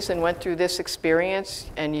Chinese and went through this experience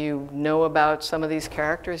and you know about some of these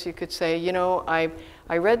characters, you could say, you know,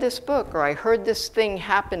 I read this book, or I heard this thing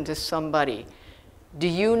happen to somebody. Do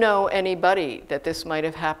you know anybody that this might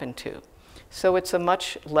have happened to? So it's a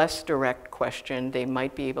much less direct question. They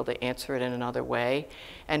might be able to answer it in another way.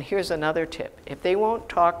 And here's another tip. If they won't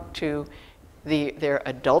talk to their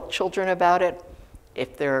adult children about it,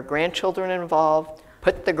 if there are grandchildren involved,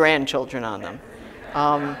 put the grandchildren on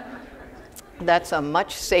them. That's a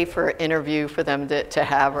much safer interview for them to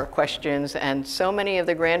have, or questions. And so many of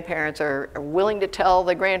the grandparents are willing to tell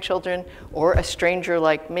the grandchildren, or a stranger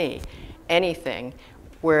like me, anything.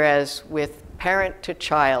 Whereas with parent to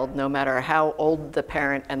child, no matter how old the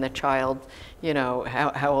parent and the child, you know,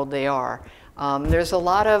 how old they are, there's a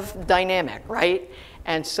lot of dynamic, right?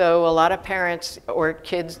 And so a lot of parents or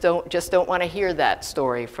kids just don't want to hear that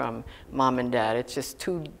story from mom and dad. It's just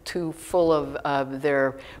too full of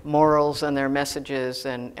their morals and their messages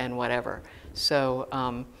and whatever. So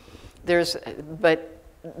but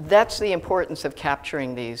that's the importance of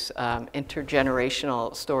capturing these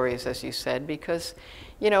intergenerational stories, as you said, because,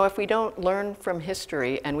 you know, if we don't learn from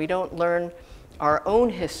history and we don't learn our own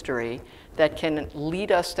history that can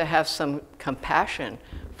lead us to have some compassion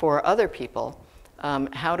for other people,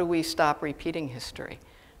 how do we stop repeating history?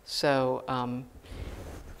 So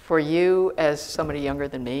for you, as somebody younger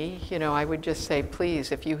than me, you know, I would just say,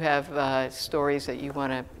 please, if you have stories that you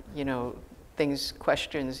want to, you know,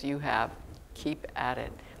 questions you have, keep at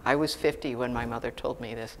it. I was 50 when my mother told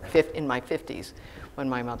me this, in my 50s when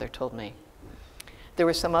my mother told me. There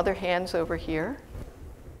were some other hands over here.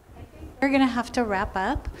 We're going to have to wrap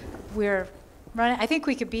up. We're running. I think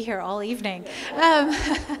we could be here all evening.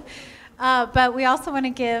 But we also want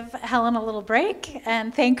to give Helen a little break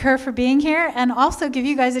and thank her for being here, and also give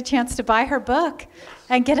you guys a chance to buy her book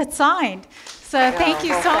and get it signed. So thank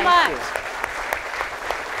you so much.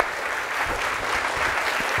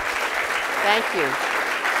 Thank you.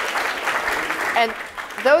 And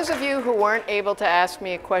those of you who weren't able to ask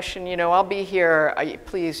me a question, you know, I'll be here.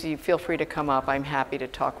 Please, you feel free to come up. I'm happy to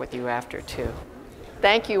talk with you after too.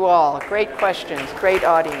 Thank you all. Great questions. Great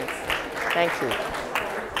audience. Thank you.